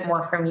little bit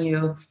more from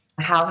you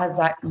How has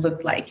that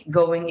looked like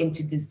going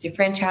into these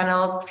different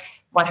channels?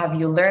 What have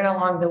you learned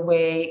along the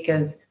way?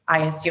 Because I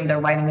assume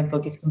that writing a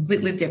book is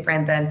completely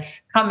different than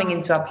coming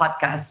into a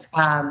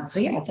podcast. So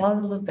yeah, tell us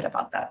a little bit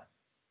about that.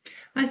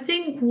 I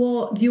think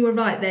what you were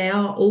right, they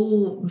are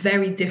all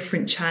very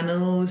different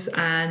channels,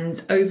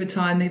 and over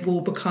time they've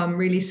all become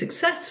really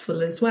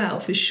successful as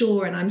well, for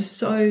sure. And I'm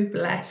so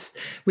blessed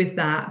with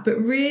that. But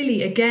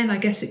really, again, I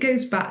guess it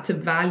goes back to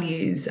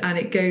values and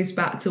it goes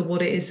back to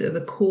what it is at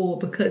the core,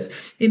 because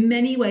in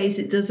many ways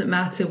it doesn't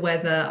matter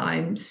whether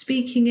I'm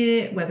speaking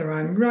it, whether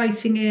I'm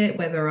writing it,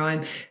 whether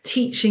I'm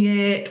teaching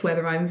it,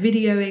 whether I'm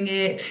videoing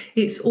it.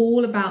 It's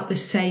all about the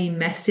same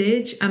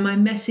message. And my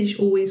message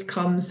always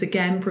comes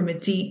again from a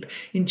deep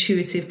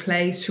intuitive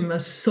place, from a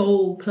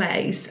soul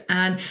place.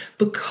 And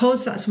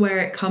because that's where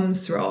it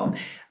comes from,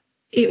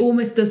 it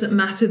almost doesn't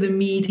matter the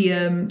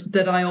medium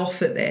that I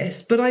offer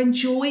this, but I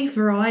enjoy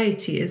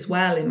variety as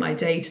well in my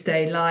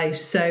day-to-day life.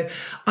 So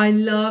I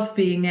love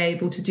being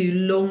able to do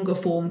longer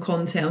form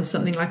content on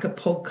something like a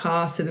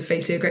podcast, so the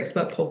Face Yoga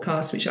Expert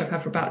podcast, which I've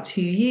had for about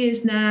 2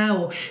 years now,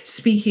 or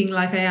speaking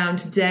like I am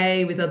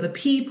today with other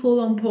people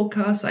on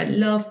podcasts. I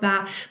love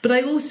that. But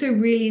I also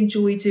really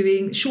enjoy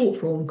doing short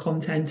form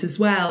content as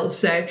well.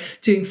 So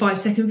doing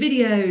 5-second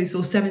videos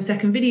or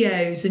 7-second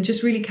videos and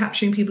just really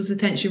capturing people's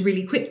attention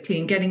really quickly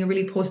and getting a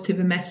really positive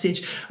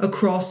message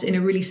across in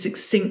a really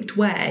succinct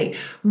way.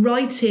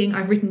 Writing,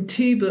 I've written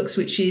 2 books,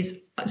 which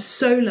is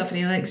so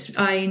lovely, and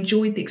I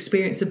enjoyed the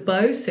experience of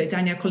both. So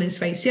Danielle Collins'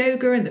 Face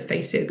Yoga and the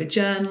Face Yoga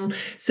Journal.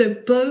 So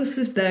both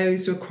of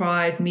those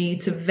required me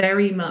to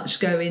very much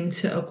go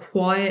into a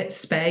quiet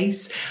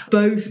space,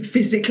 both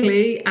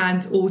physically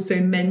and also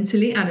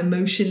mentally and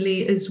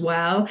emotionally as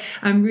well,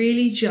 and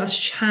really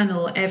just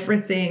channel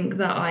everything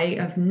that I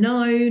have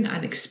known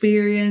and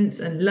experienced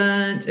and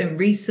learned and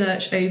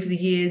researched over the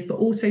years, but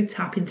also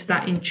tap into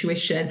that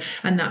intuition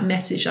and that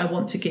message I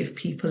want to give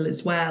people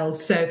as well.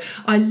 So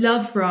I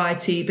love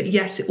variety, but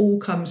yes, it all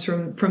comes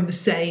from the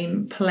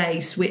same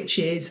place, which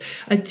is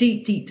a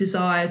deep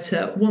desire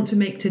to want to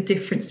make a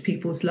difference to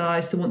people's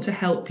lives, to want to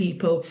help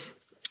people,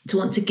 to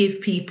want to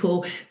give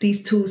people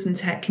these tools and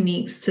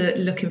techniques to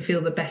look and feel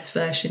the best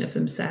version of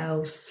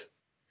themselves.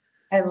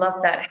 I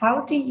love that.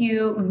 How do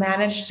you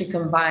manage to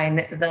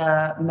combine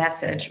the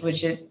message,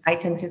 which I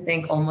tend to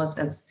think almost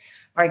as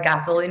our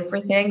gasoline for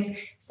things?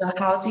 So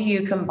how do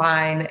you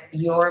combine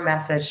your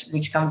message,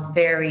 which comes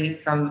very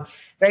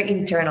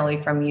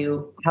internally from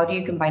you? How do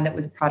you combine that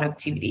with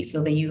productivity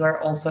so that you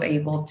are also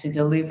able to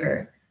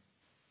deliver?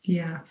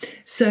 Yeah.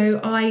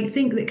 So I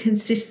think that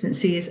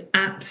consistency is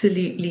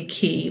absolutely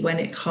key when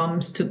it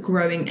comes to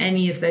growing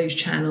any of those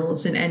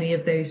channels and any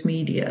of those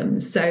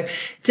mediums. So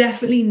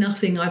definitely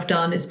nothing I've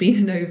done has been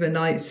an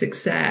overnight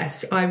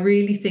success. I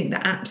really think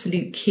the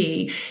absolute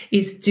key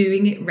is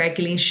doing it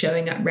regularly and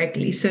showing up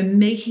regularly. So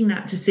making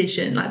that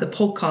decision, like the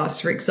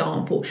podcast, for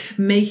example,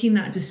 making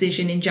that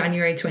decision in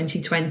January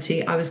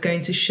 2020, I was going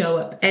to show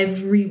up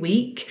every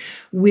week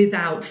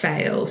without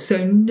fail.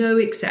 So no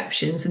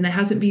exceptions. And there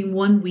hasn't been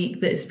one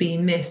week that has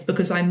been missed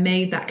because I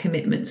made that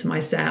commitment to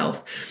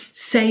myself.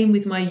 Same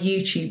with my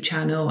YouTube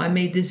channel. I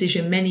made the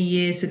decision many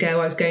years ago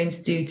I was going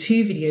to do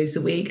 2 videos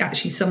a week.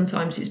 Actually,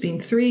 sometimes it's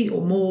been 3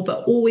 or more,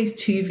 but always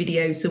 2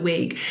 videos a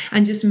week,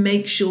 and just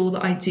make sure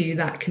that I do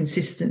that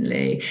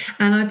consistently.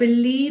 And I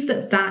believe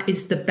that that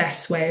is the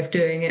best way of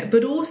doing it.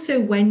 But also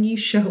when you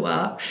show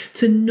up,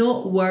 to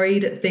not worry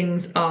that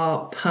things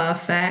are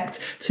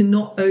perfect, to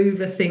not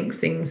overthink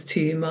things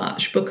too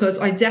much, because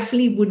I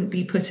definitely wouldn't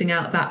be putting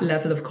out that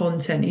level of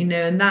content,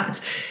 and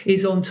that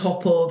is on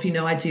top of,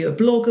 I do a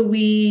blog a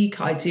week,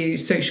 I do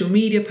social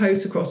media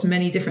posts across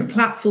many different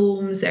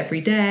platforms every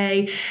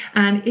day.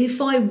 And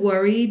if I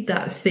worried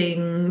that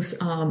things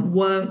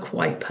weren't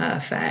quite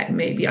perfect,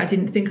 maybe I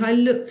didn't think I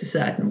looked a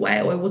certain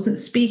way, or I wasn't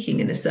speaking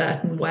in a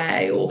certain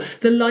way, or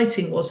the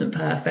lighting wasn't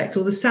perfect,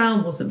 or the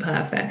sound wasn't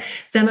perfect,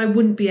 then I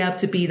wouldn't be able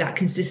to be that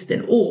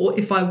consistent. Or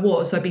if I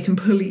was, I'd be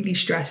completely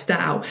stressed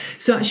out.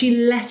 So actually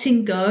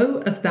letting go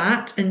of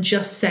that and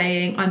just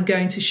saying, I'm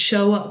going to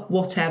show up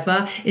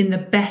whatever in the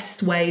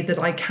best way that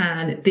I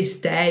can this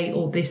day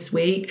or this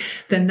week,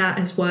 then that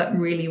has worked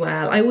really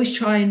well. I always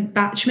try and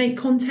batch make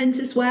content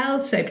as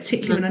well. So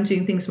particularly when I'm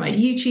doing things like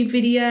YouTube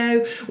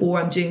video, or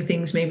I'm doing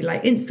things maybe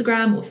like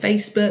Instagram or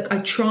Facebook, I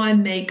try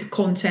and make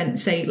content,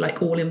 say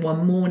like all in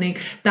one morning.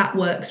 That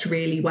works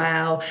really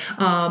well.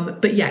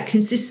 But yeah,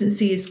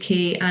 consistency is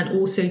key, and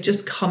also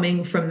just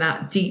coming from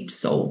that deep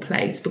soul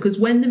place, because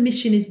when the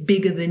mission is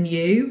bigger than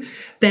you,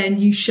 then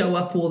you show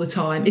up all the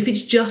time. If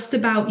it's just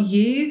about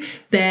you,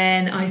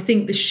 then I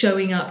think the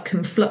showing up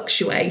can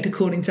fluctuate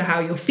according to how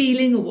you're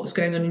feeling or what's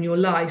going on in your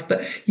life,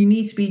 but you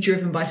need to be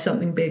driven by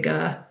something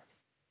bigger.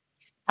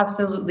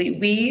 Absolutely.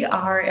 We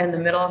are in the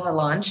middle of a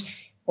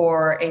launch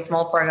for a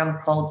small program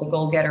called the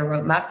Goal Getter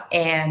Roadmap.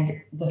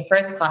 And the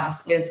first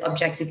class is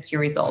Objective Key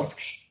Results.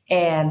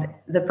 And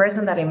the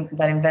person that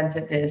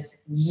invented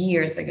this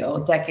years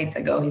ago, decades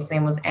ago, his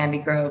name was Andy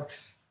Grove.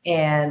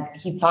 And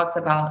he talks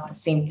about the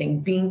same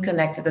thing, being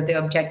connected, that the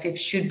objective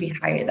should be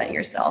higher than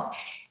yourself.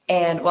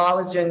 And while I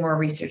was doing more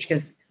research,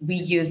 because we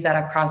use that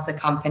across the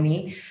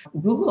company,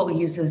 Google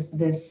uses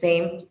the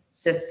same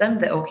system,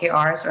 the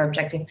OKRs or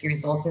objective key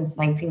results, since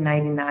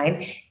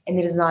 1999. And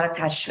it is not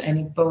attached to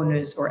any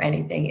bonus or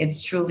anything.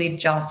 It's truly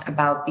just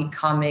about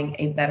becoming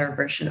a better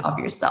version of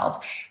yourself.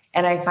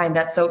 And I find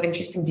that so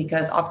interesting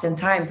because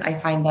oftentimes I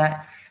find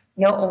that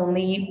not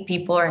only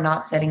people are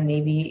not setting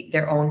maybe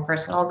their own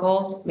personal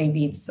goals,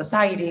 maybe it's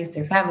societies,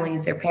 their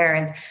families, their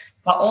parents,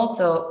 but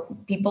also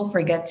people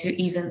forget to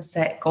even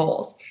set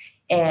goals.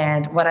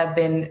 And what I've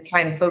been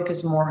trying to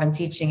focus more on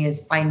teaching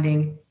is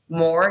finding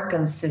more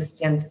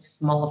consistent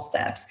small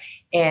steps.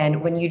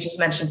 And when you just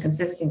mentioned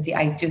consistency,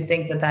 I do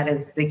think that that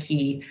is the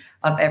key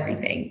of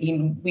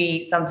everything.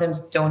 We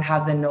sometimes don't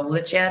have the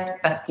knowledge yet,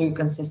 but through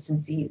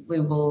consistency, we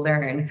will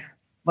learn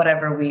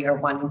whatever we are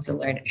wanting to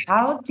learn.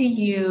 How do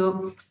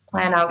you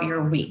plan out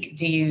your week?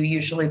 Do you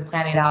usually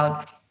plan it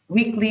out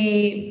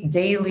weekly,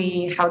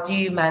 daily? How do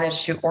you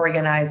manage to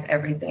organize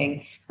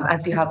everything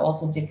as you have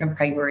also different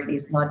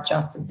priorities, not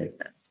just the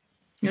business?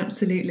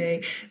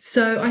 Absolutely.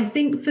 So I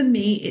think for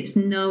me, it's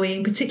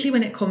knowing, particularly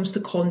when it comes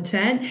to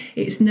content,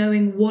 it's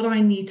knowing what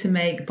I need to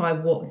make by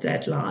what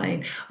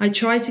deadline. I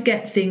try to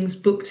get things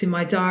booked in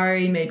my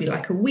diary, maybe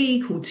like a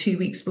week or 2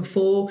 weeks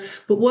before.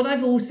 But what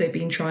I've also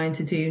been trying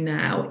to do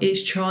now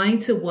is trying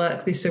to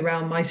work this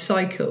around my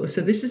cycle.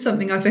 So this is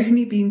something I've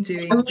only been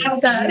doing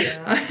this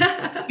year.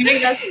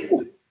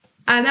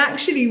 And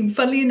actually,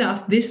 funnily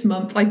enough, this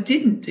month I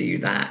didn't do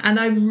that. And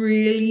I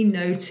really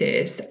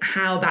noticed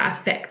how that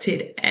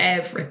affected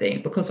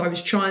everything because I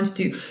was trying to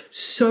do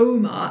so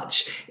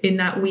much in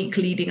that week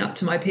leading up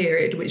to my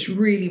period, which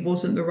really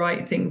wasn't the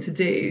right thing to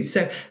do.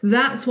 So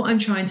that's what I'm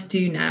trying to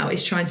do now,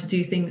 is trying to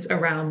do things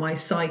around my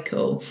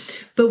cycle.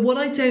 But what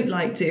I don't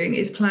like doing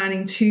is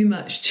planning too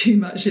much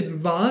in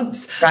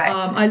advance. Right.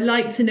 I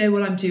like to know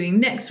what I'm doing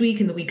next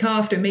week and the week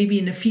after, maybe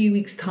in a few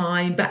weeks'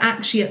 time. But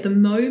actually, at the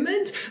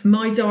moment,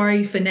 my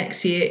diary for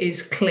next year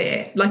is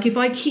clear. Like if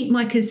I keep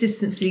my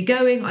consistency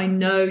going, I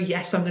know,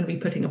 yes, I'm going to be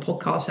putting a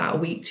podcast out a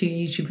week, 2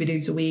 YouTube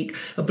videos a week,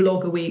 a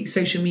blog a week,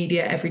 social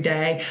media every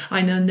day.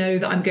 I know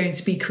that I'm going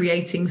to be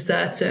creating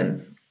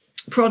certain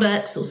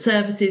products or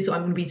services, or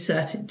I'm going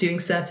to be doing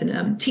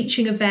certain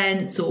teaching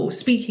events or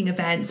speaking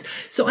events.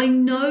 So I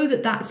know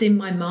that that's in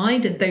my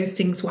mind and those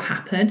things will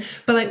happen,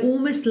 but I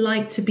almost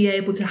like to be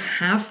able to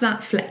have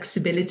that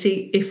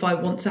flexibility if I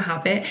want to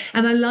have it.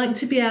 And I like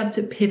to be able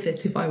to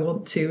pivot if I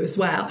want to as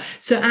well.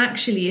 So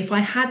actually, if I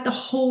had the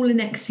whole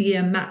next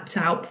year mapped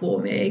out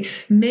for me,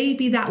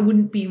 maybe that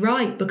wouldn't be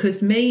right,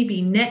 because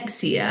maybe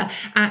next year,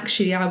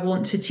 actually, I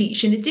want to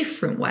teach in a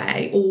different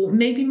way, or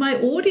maybe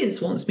my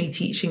audience wants me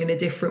teaching in a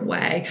different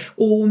way.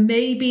 Or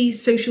maybe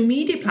social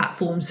media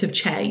platforms have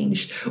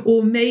changed,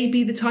 or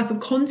maybe the type of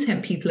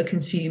content people are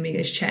consuming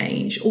has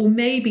changed, or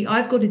maybe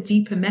I've got a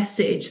deeper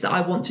message that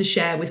I want to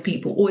share with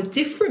people, or a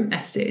different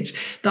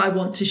message that I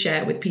want to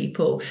share with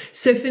people.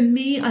 So for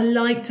me, I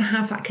like to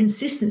have that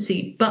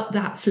consistency, but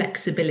that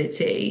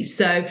flexibility.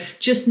 So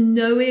just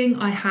knowing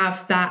I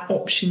have that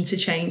option to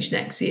change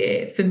next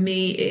year, for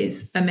me,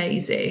 is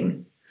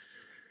amazing.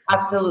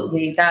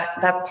 Absolutely.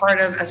 That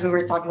part of, as we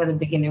were talking at the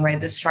beginning, right,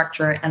 the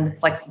structure and the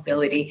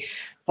flexibility.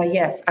 But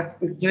yes,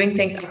 doing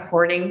things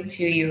according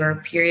to your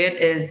period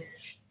is,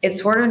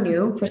 it's sort of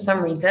new for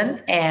some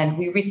reason. And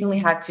we recently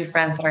had two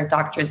friends that are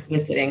doctors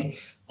visiting,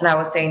 and I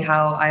was saying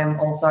how I'm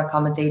also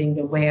accommodating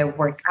the way I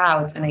work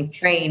out and I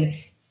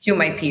train to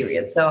my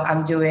period. So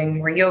I'm doing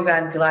more yoga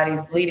and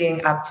Pilates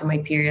leading up to my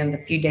period and the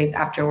few days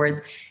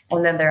afterwards.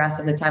 And then the rest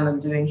of the time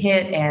I'm doing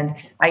HIIT. And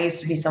I used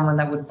to be someone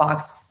that would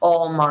box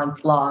all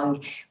month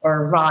long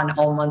or run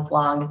all month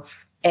long.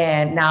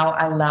 And now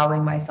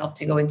allowing myself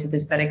to go into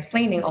this, but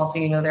explaining also,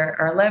 there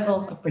are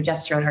levels of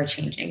progesterone are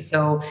changing.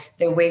 So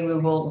the way we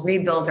will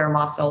rebuild our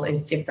muscle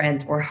is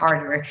different or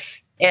harder.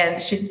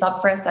 And she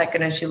stopped for a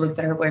second and she looked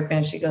at her boyfriend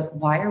and she goes,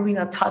 "Why are we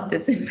not taught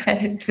this in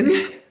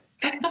medicine?"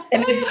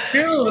 And it's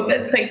true.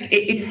 That's like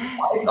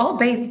it's all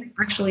based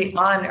actually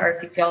on our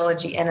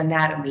physiology and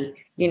anatomy,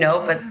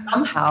 but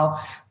somehow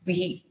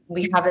we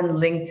haven't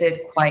linked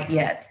it quite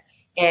yet.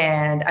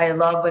 And I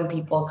love when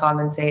people come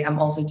and say, "I'm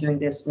also doing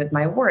this with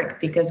my work,"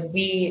 because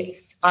we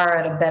are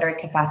at a better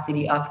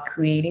capacity of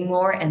creating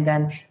more and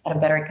then at a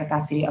better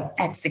capacity of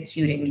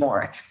executing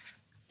more.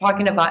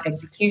 Talking about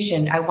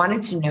execution, I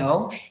wanted to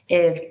know,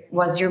 if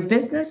was your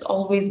business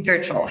always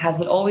virtual? Has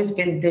it always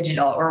been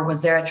digital, or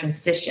was there a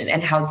transition,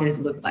 and how did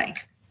it look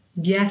like?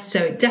 Yes, so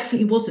it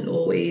definitely wasn't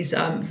always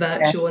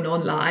virtual and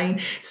online.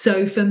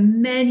 So for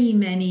many,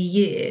 many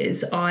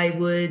years, I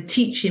would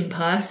teach in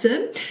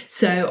person.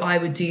 So I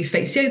would do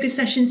face yoga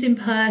sessions in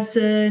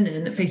person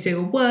and face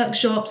yoga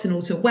workshops, and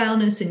also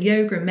wellness and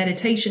yoga and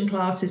meditation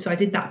classes. So I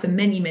did that for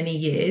many, many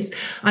years.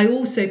 I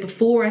also,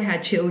 before I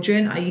had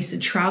children, I used to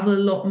travel a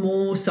lot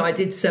more. So I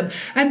did some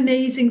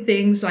amazing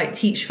things like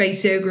teach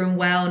face yoga and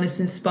wellness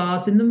and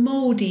spas in the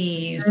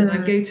Maldives. And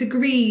I'd go to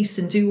Greece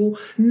and do all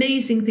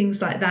amazing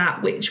things like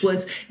that, which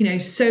was,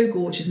 so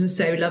gorgeous and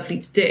so lovely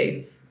to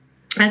do.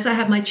 as I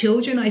had my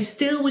children, I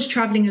still was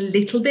traveling a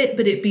little bit,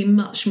 but it'd be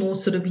much more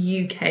sort of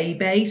UK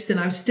based. And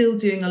I was still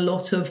doing a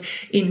lot of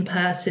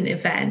in-person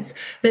events.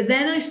 But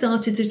then I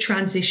started to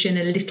transition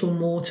a little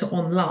more to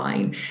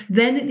online.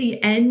 Then at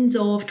the end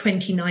of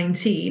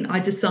 2019, I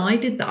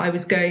decided that I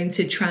was going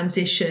to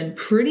transition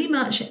pretty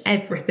much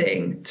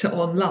everything to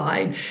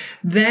online.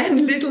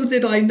 Then little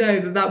did I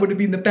know that that would have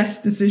been the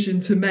best decision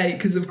to make,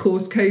 because of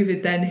course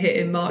COVID then hit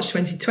in March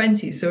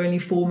 2020, so only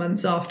 4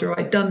 months after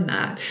I'd done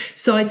that.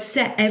 So I'd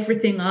set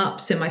everything up.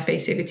 So my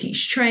Face Yoga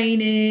Teach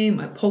training,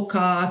 my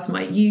podcast,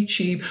 my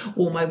YouTube,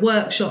 all my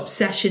workshop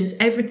sessions,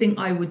 everything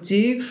I would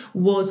do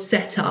was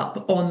set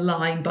up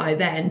online by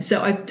then.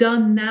 So I've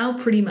done now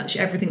pretty much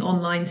everything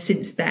online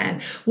since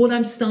then. What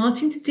I'm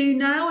starting to do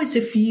now is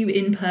a few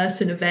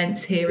in-person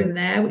events here and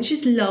there, which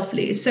is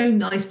lovely. It's so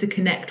nice to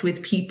connect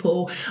with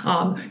people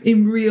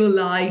in real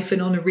life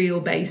and on a real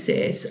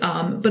basis.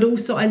 But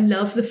also I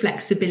love the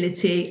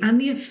flexibility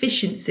and the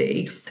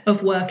efficiency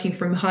of working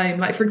from home.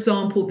 Like, for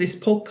example, this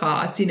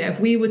podcast, if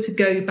we were to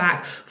go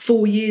back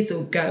 4 years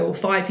ago or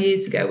 5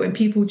 years ago when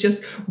people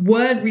just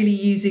weren't really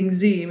using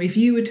Zoom, if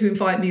you were to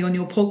invite me on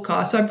your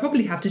podcast, I'd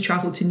probably have to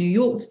travel to New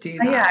York to do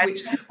that,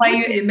 which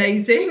would be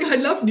amazing. I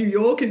love New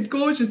York. It's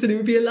gorgeous and it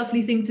would be a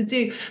lovely thing to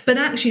do. But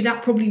actually,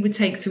 that probably would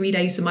take 3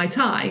 days of my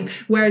time.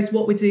 Whereas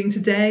what we're doing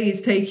today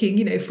is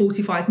taking,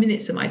 45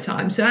 minutes of my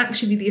time. So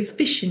actually, the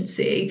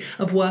efficiency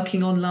of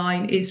working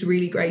online is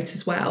really great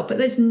as well. But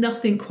there's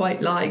nothing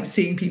quite like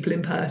seeing people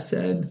in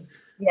person.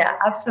 Yeah,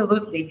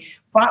 absolutely.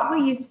 What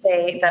would you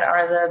say that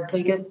are the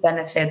biggest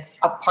benefits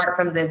apart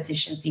from the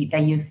efficiency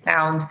that you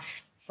found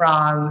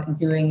from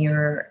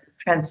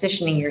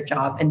transitioning your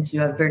job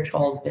into a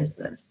virtual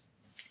business?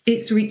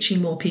 It's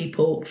reaching more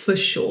people for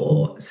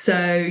sure. So,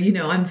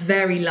 I'm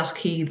very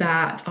lucky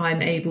that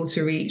I'm able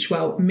to reach,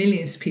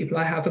 millions of people.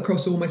 I have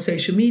across all my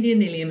social media,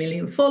 nearly 1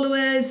 million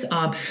followers.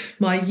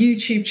 My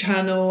YouTube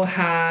channel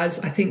has,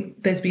 I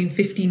think there's been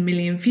 15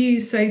 million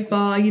views so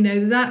far.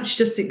 That's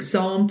just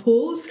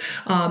examples.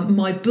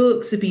 My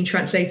books have been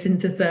translated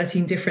into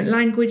 13 different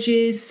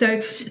languages.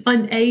 So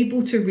I'm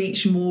able to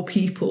reach more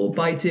people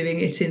by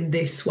doing it in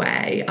this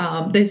way.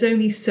 There's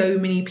only so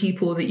many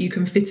people that you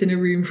can fit in a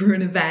room for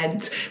an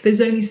event.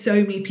 There's only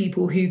so many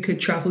people who could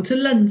travel to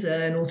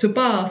London or to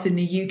Bath in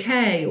the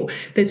UK, or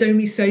there's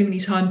only so many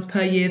times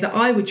per year that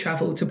I would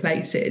travel to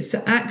places.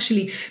 So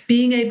actually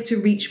being able to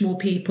reach more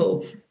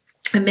people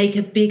and make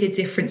a bigger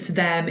difference to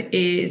them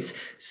is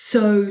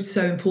so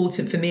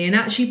important for me. And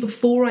actually,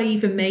 before I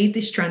even made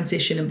this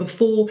transition and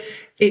before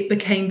it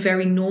became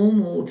very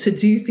normal to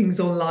do things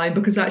online,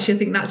 because actually I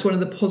think that's one of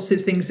the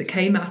positive things that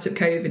came out of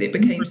COVID. It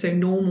became so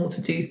normal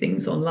to do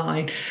things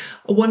online.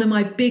 One of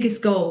my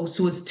biggest goals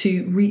was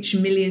to reach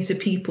millions of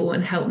people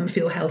and help them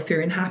feel healthier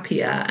and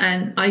happier.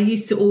 And I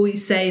used to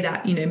always say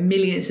that,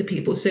 millions of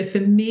people. So for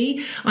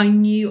me, I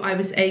knew I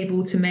was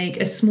able to make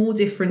a small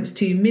difference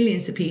to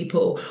millions of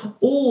people,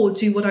 or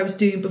do what I was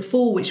doing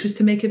before, which was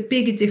to make a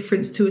bigger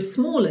difference to a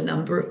smaller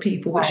number of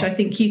people, which I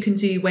think you can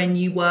do when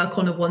you work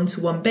on a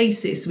one-to-one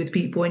basis with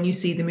people and you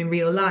see them in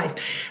real life.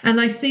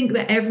 And I think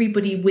that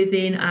everybody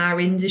within our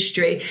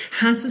industry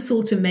has to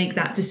sort of make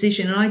that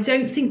decision. And I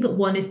don't think that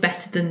one is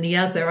better than the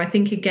other. I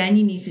think, again,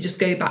 you need to just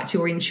go back to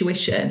your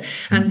intuition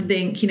and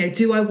think,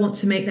 do I want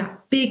to make that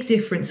big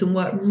difference and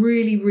work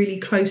really, really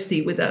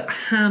closely with a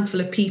handful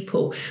of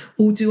people?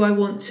 Or do I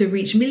want to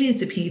reach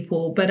millions of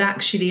people, but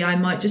actually I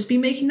might just be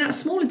making that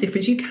smaller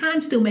difference? You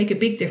can still make a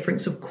big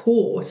difference, of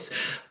course,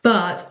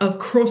 but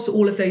across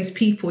all of those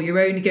people, you're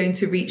only going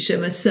to reach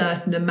them a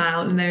certain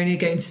amount and they're only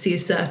going to see a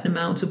certain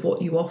amount of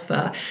what you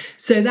offer.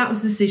 So that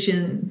was the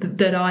decision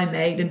that I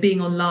made, and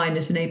being online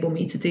has enabled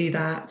me to do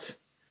that.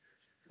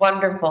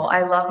 Wonderful.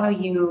 I love how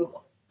you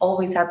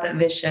always had the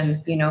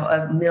vision,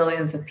 of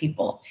millions of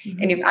people,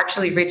 and you've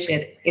actually reached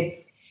it.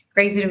 It's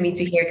crazy to me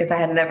to hear, because I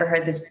had never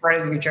heard this part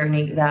of your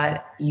journey,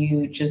 that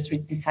you just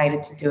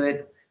decided to do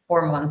it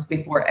 4 months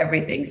before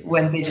everything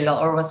went digital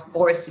or was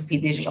forced to be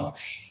digital.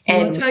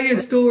 And I'll tell you a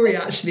story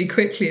actually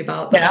quickly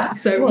about that. Yeah,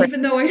 so sure.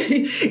 even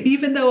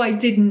though I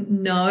didn't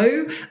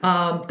know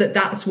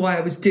that's why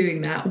I was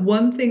doing that,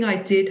 one thing I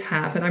did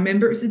have, and I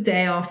remember it was the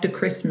day after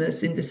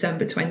Christmas in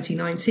December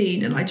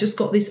 2019, and I just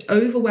got this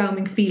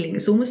overwhelming feeling.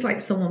 It's almost like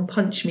someone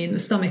punched me in the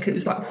stomach. It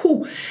was like,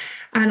 whoo.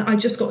 And I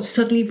just got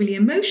suddenly really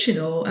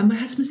emotional. And my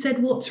husband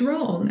said, "What's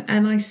wrong?"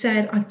 And I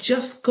said, "I've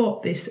just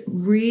got this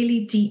really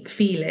deep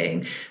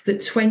feeling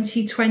that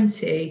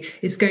 2020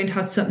 is going to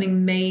have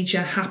something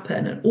major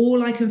happen. And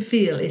all I can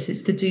feel is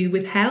it's to do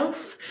with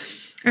health."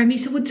 And he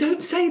said, "Well,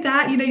 don't say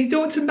that. You don't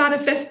want to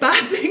manifest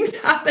bad things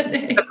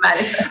happening."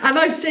 And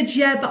I said,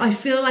 "Yeah, but I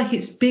feel like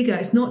it's bigger.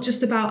 It's not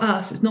just about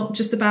us. It's not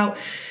just about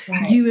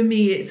you and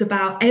me. It's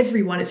about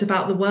everyone. It's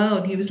about the world."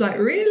 And he was like,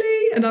 "Really?"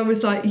 And I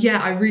was like, "Yeah,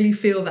 I really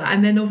feel that."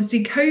 And then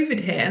obviously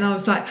COVID hit, and I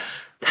was like,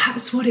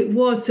 that's what it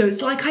was. So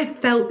it's like I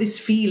felt this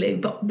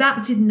feeling, but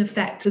that didn't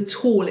affect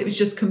at all. It was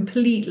just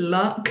complete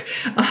luck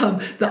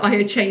that I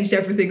had changed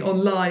everything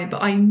online.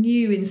 But I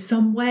knew in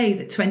some way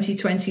that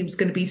 2020 was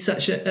going to be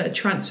such a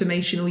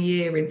transformational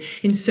year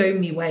in so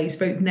many ways,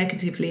 both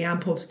negatively and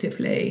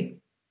positively.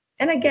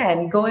 And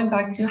again, going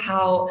back to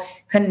how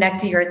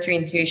connected you are to your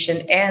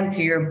intuition and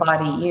to your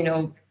body,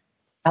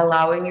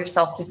 allowing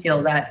yourself to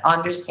feel that,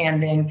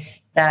 understanding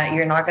that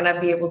you're not going to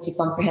be able to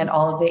comprehend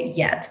all of it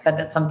yet, but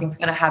that something's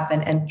going to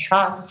happen, and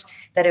trust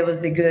that it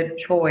was a good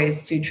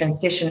choice to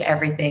transition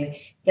everything,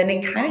 then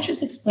it kind of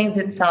just explains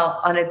itself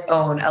on its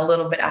own a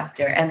little bit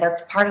after. And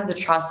that's part of the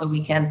trust that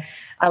we can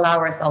allow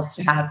ourselves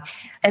to have.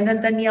 And then,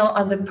 Danielle,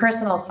 on the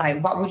personal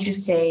side, what would you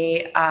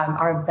say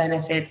are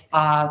benefits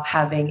of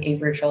having a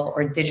virtual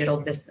or digital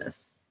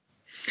business?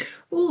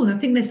 Oh, I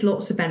think there's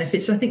lots of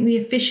benefits. I think the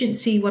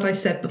efficiency, what I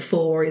said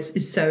before,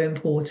 is so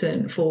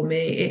important for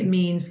me. It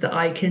means that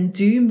I can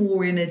do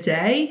more in a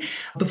day.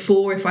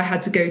 Before, if I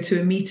had to go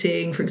to a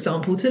meeting, for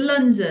example, to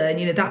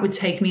London, that would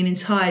take me an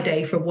entire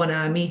day for a 1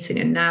 hour meeting.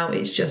 And now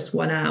it's just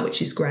 1 hour,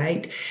 which is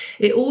great.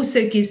 It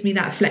also gives me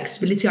that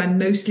flexibility. I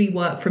mostly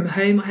work from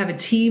home. I have a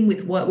team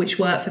which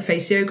work for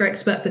Face Yoga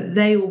Expert, but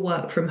they all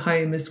work from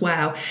home as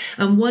well.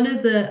 And one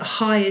of the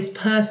highest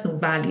personal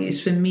values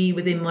for me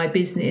within my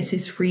business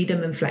is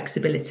freedom and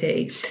flexibility.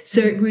 So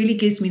it really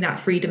gives me that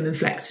freedom and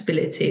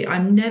flexibility.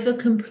 I'm never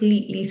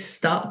completely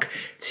stuck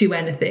to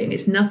anything.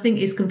 Nothing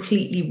is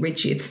completely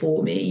rigid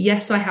for me.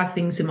 Yes, I have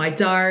things in my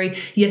diary.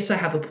 Yes, I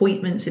have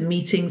appointments and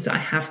meetings that I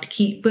have to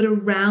keep, but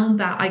around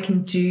that, I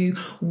can do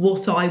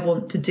what I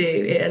want to do.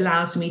 It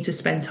allows me to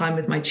spend time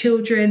with my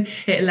children.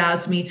 It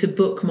allows me to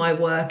book my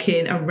work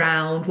in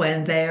around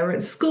when they're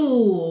at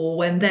school,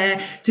 when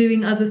they're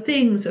doing other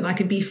things, and I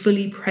can be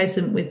fully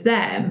present with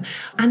them.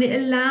 And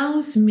it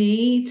allows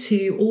me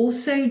to also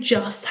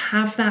just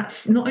have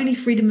that not only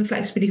freedom and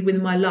flexibility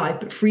within my life,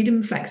 but freedom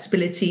and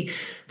flexibility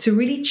to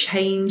really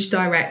change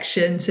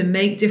direction, to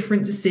make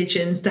different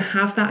decisions, to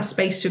have that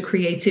space for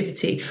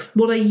creativity.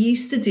 What I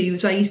used to do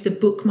is I used to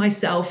book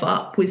myself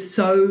up with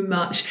so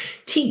much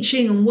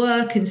teaching and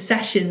work and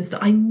sessions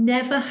that I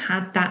never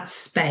had that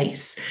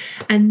space.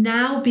 And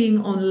now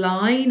being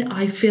online,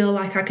 I feel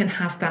like I can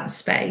have that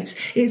space.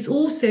 It's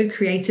also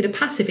created a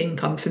passive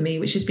income for me,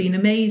 which has been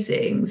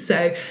amazing.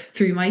 So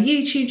through my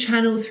YouTube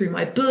channel, through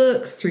my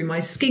books, through my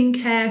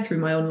skincare, through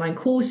my online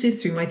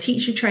courses, through my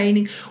teacher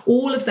training,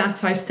 all of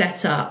that I've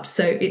set up.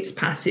 So it's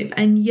passive.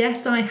 And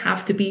yes, I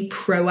have to be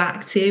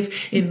proactive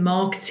in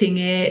marketing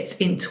it,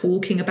 in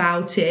talking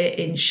about it,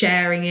 in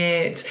sharing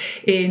it,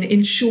 in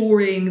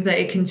ensuring that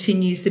it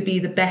continues to be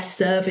the best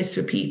service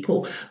for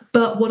people.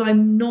 But what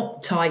I'm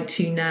not tied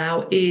to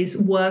now is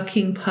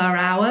working per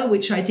hour,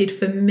 which I did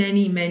for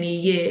many, many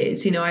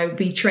years. I would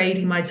be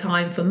trading my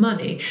time for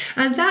money.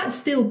 And that's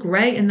still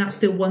great and that's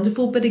still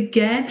wonderful. But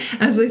again,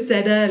 as I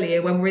said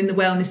earlier, when we're in the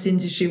wellness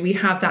industry, we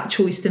have that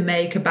choice to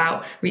make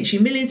about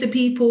reaching millions of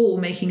people or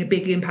making a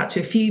big impact to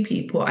a few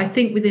people. I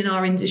think within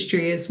our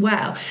industry as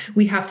well,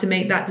 we have to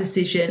make that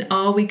decision.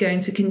 Are we going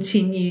to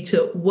continue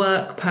to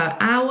work per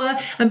hour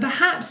and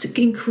perhaps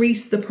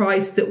increase the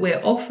price that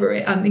we're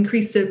offering,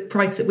 increase the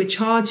price that we're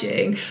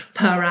charging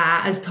per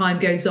hour as time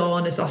goes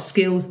on, as our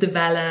skills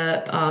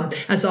develop,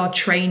 as our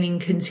training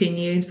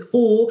continues?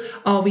 Or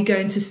are we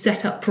going to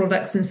set up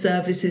products and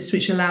services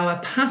which allow a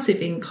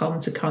passive income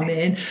to come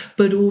in,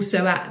 but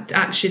also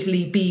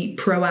actually be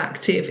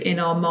proactive in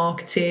our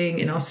marketing,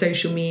 in our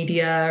social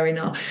media, in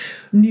our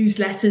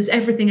newsletters,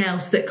 everything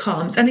else that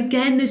comes? And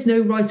again, there's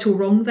no right or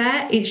wrong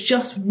there. It's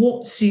just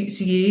what suits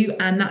you.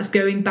 And that's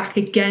going back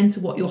again to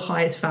what your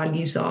highest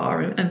values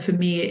are. And for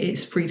me,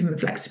 it's freedom and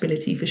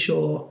flexibility for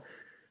sure.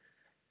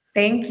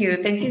 Thank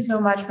you. Thank you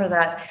so much for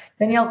that.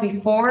 Danielle,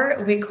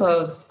 before we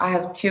close, I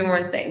have two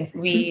more things.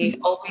 We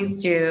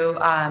always do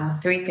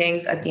 3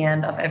 things at the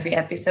end of every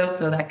episode.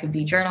 So that could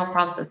be journal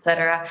prompts,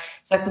 etc.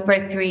 So I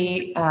prepared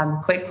 3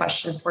 quick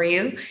questions for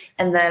you.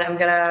 And then I'm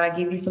going to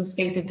give you some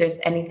space if there's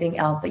anything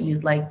else that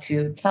you'd like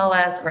to tell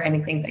us or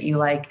anything that you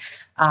like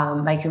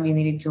my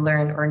community to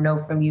learn or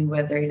know from you,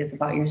 whether it is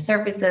about your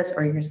services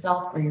or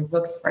yourself or your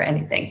books or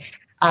anything.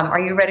 Are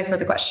you ready for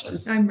the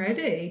questions? I'm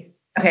ready.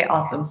 Okay,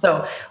 awesome.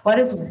 So, what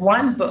is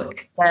one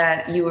book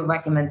that you would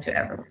recommend to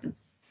everyone?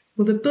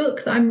 Well, the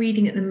book that I'm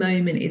reading at the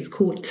moment is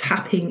called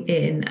Tapping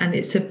In, and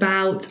it's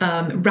about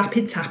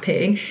rapid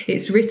tapping.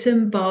 It's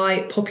written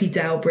by Poppy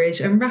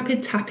Delbridge, and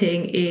rapid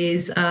tapping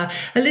is a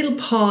little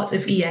part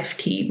of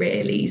EFT,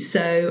 really.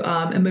 So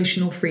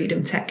emotional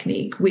freedom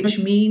technique, which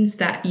means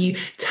that you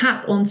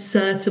tap on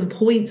certain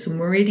points and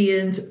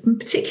meridians,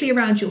 particularly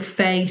around your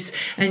face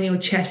and your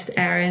chest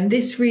area. And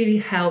this really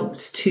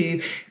helps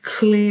to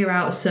clear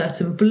out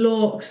certain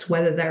blocks,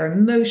 whether they're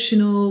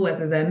emotional,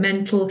 whether they're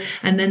mental,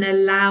 and then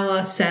allow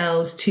ourselves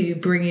to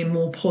bring in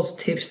more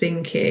positive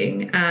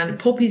thinking. And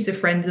Poppy's a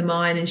friend of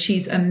mine and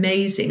she's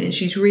amazing, and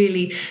she's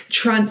really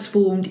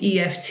transformed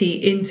EFT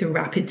into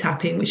rapid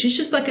tapping, which is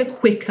just like a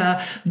quicker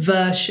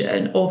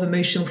version of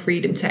emotional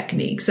freedom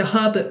technique. So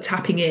her book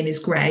Tapping In is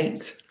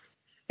great.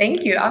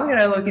 Thank you. I'm going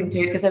to look into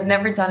it because I've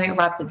never done it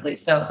rapidly.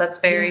 So that's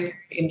very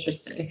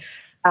interesting.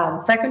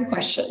 Second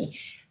question.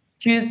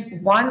 Choose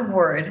one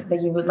word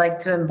that you would like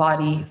to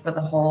embody for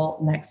the whole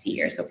next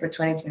year. So for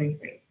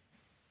 2023.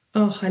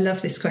 Oh, I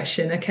love this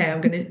question. Okay,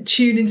 I'm going to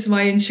tune into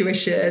my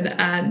intuition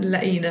and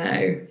let you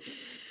know.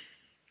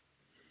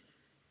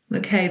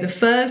 Okay, the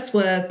first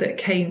word that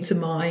came to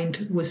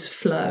mind was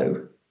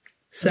flow.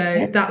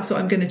 So that's what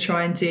I'm going to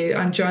try and do.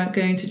 I'm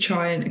going to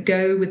try and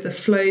go with the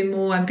flow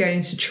more. I'm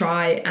going to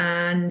try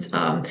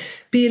and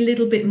be a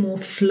little bit more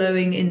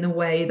flowing in the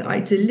way that I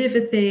deliver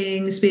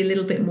things, be a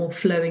little bit more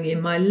flowing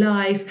in my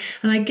life.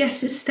 And I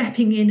guess it's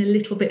stepping in a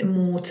little bit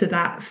more to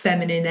that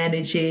feminine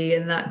energy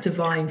and that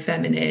divine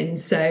feminine.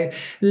 So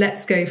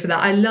let's go for that.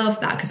 I love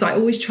that because I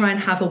always try and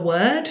have a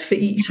word for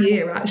each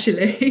year,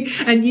 actually.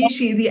 And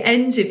usually at the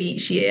end of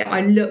each year,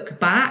 I look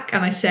back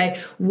and I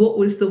say, what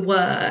was the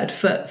word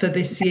for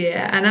this year?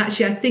 And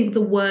actually, I think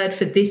the word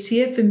for this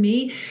year for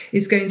me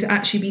is going to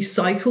actually be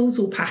cycles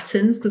or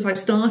patterns, because I've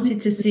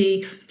started to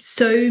see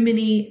so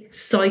many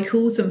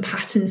cycles and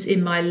patterns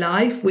in my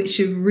life, which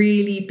have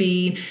really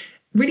been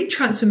really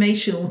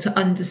transformational to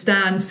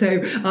understand. So,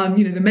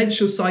 the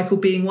menstrual cycle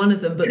being one of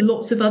them, but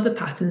lots of other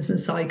patterns and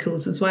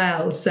cycles as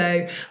well.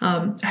 So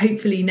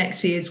hopefully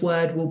next year's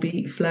word will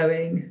be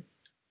flowing.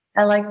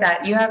 I like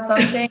that. You have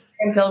something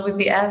built with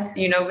the F's.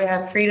 We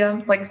have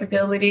freedom,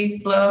 flexibility,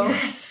 flow.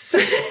 Yes.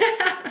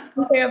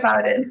 Something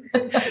about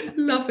it.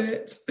 Love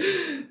it.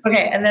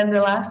 Okay, and then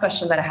the last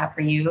question that I have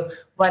for you,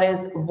 what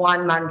is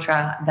one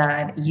mantra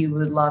that you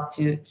would love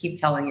to keep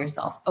telling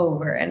yourself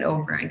over and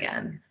over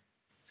again?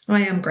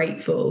 I am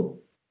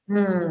grateful.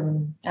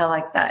 I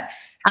like that.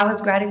 How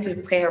does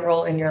gratitude play a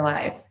role in your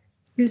life?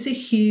 It's a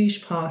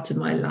huge part of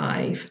my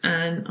life,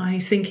 and I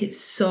think it's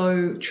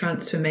so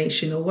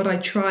transformational. What I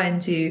try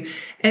and do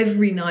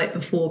every night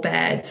before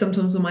bed,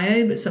 sometimes on my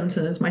own, but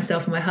sometimes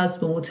myself and my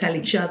husband will tell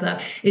each other,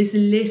 is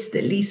list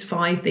at least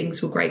 5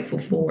 things we're grateful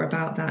for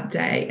about that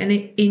day. And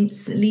it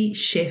instantly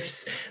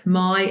shifts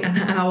my and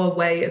our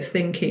way of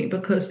thinking,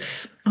 because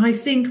I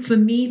think for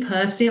me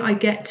personally, I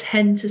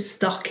tend to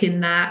stuck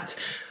in that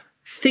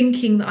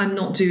thinking that I'm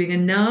not doing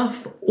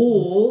enough,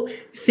 or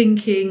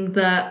thinking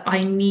that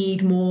I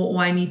need more,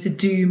 or I need to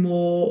do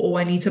more, or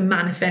I need to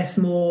manifest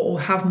more, or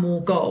have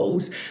more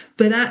goals.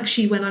 But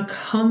actually, when I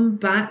come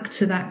back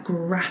to that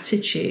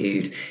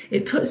gratitude,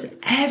 it puts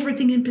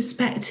everything in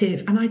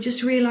perspective. And I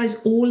just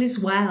realize all is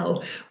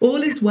well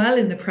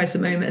in the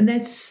present moment. And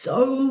there's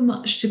so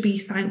much to be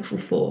thankful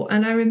for.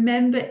 And I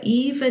remember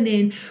even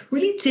in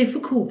really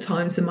difficult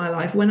times in my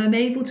life, when I'm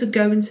able to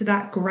go into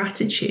that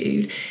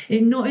gratitude,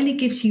 it not only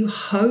gives you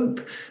hope,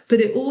 but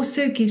it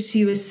also gives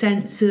you a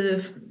sense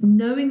of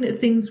knowing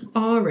that things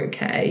are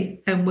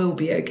okay and will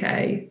be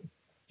okay.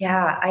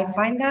 Yeah, I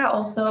find that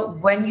also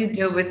when you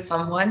do it with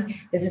someone,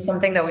 this is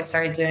something that we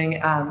started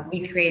doing.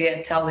 We created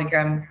a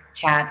Telegram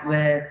chat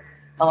with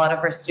a lot of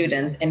our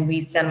students, and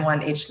we send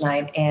one each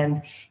night.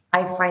 And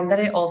I find that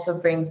it also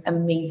brings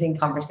amazing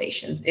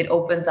conversations. It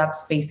opens up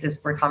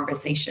spaces for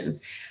conversations.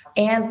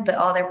 And the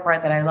other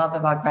part that I love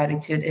about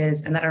gratitude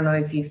is, and I don't know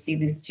if you see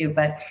this too,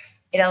 but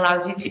it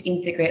allows you to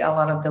integrate a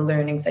lot of the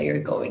learnings that you're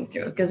going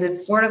through, because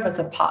it's sort of as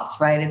a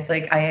pause, right? It's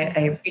like, I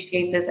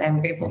appreciate this, I'm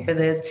grateful for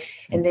this.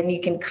 And then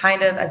you can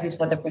kind of, as you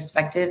said, the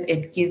perspective,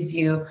 it gives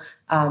you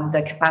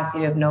the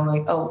capacity of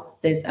knowing, oh,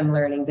 this I'm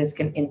learning, this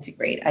can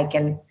integrate, I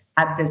can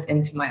add this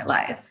into my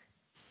life.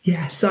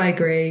 Yes, I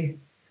agree.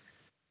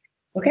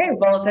 Okay,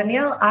 well,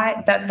 Danielle,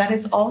 that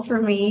is all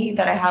for me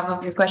that I have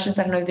of your questions.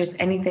 I don't know if there's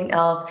anything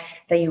else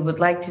that you would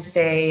like to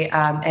say,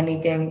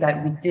 anything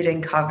that we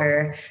didn't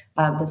cover.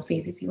 The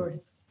space is yours.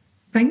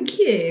 Thank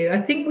you. I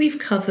think we've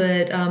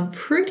covered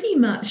pretty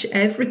much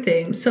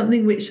everything.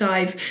 Something which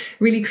I've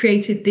really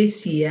created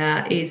this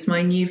year is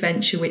my new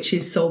venture, which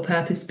is Soul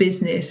Purpose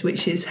Business,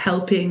 which is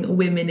helping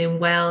women in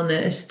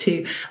wellness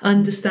to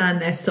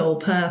understand their soul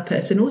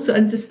purpose and also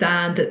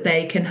understand that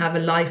they can have a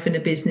life and a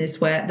business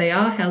where they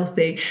are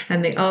healthy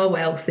and they are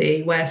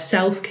wealthy, where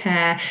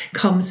self-care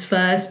comes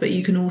first, but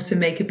you can also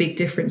make a big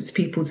difference to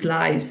people's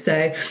lives.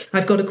 So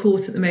I've got a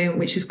course at the moment,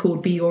 which is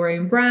called Be Your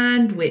Own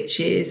Brand, which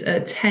is a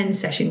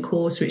 10-session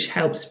course which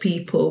helps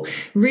people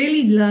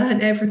really learn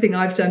everything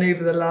I've done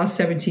over the last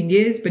 17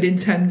 years, but in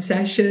 10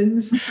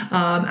 sessions,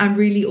 and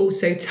really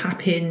also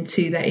tap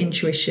into their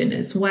intuition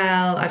as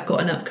well. I've got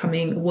an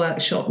upcoming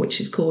workshop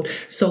which is called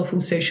Soulful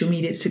Social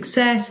Media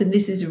Success, and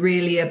this is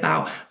really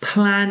about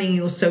planning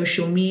your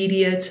social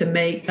media to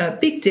make a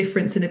big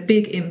difference and a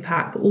big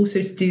impact, but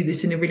also to do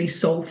this in a really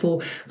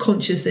soulful,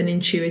 conscious and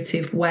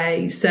intuitive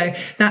way. So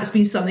that's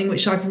been something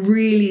which I've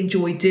really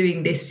enjoyed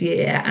doing this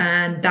year,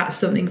 and that's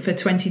something for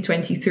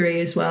 2023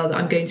 as well that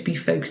I'm going to be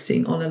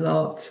focusing on a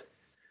lot.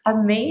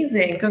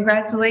 Amazing.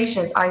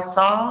 Congratulations. I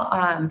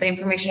saw the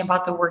information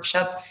about the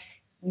workshop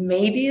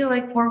maybe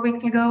like 4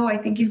 weeks ago. I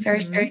think you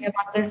started sharing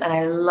about this, and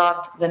I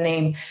loved the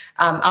name.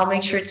 I'll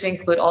make sure to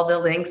include all the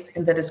links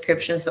in the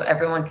description so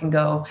everyone can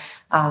go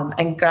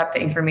and grab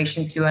the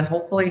information too, and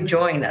hopefully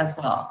join as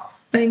well.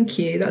 Thank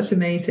you. That's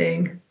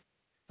amazing.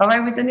 All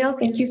right, with Danielle,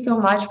 thank you so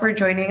much for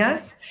joining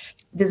us.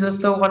 This was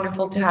so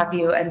wonderful to have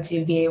you and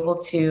to be able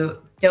to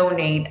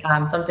donate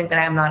something that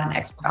I'm not an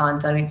expert on,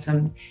 donate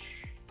some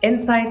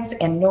insights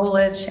and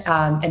knowledge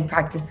and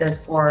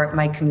practices for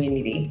my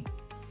community.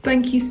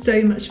 Thank you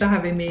so much for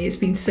having me. It's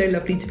been so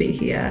lovely to be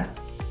here.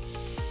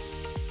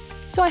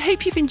 So I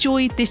hope you've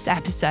enjoyed this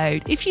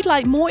episode. If you'd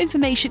like more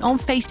information on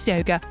face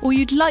yoga or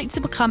you'd like to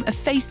become a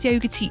face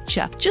yoga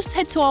teacher, just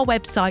head to our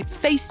website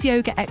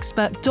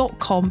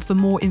faceyogaexpert.com for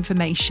more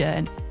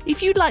information.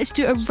 If you'd like to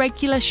do a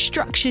regular,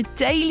 structured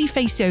daily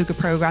face yoga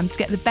program to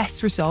get the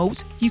best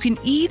results, you can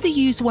either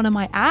use one of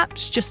my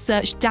apps, just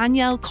search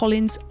Danielle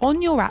Collins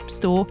on your app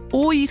store,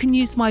 or you can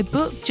use my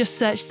book, just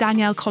search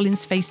Danielle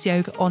Collins Face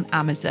Yoga on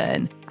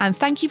Amazon. And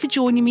thank you for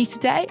joining me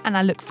today, and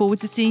I look forward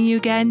to seeing you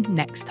again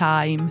next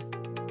time.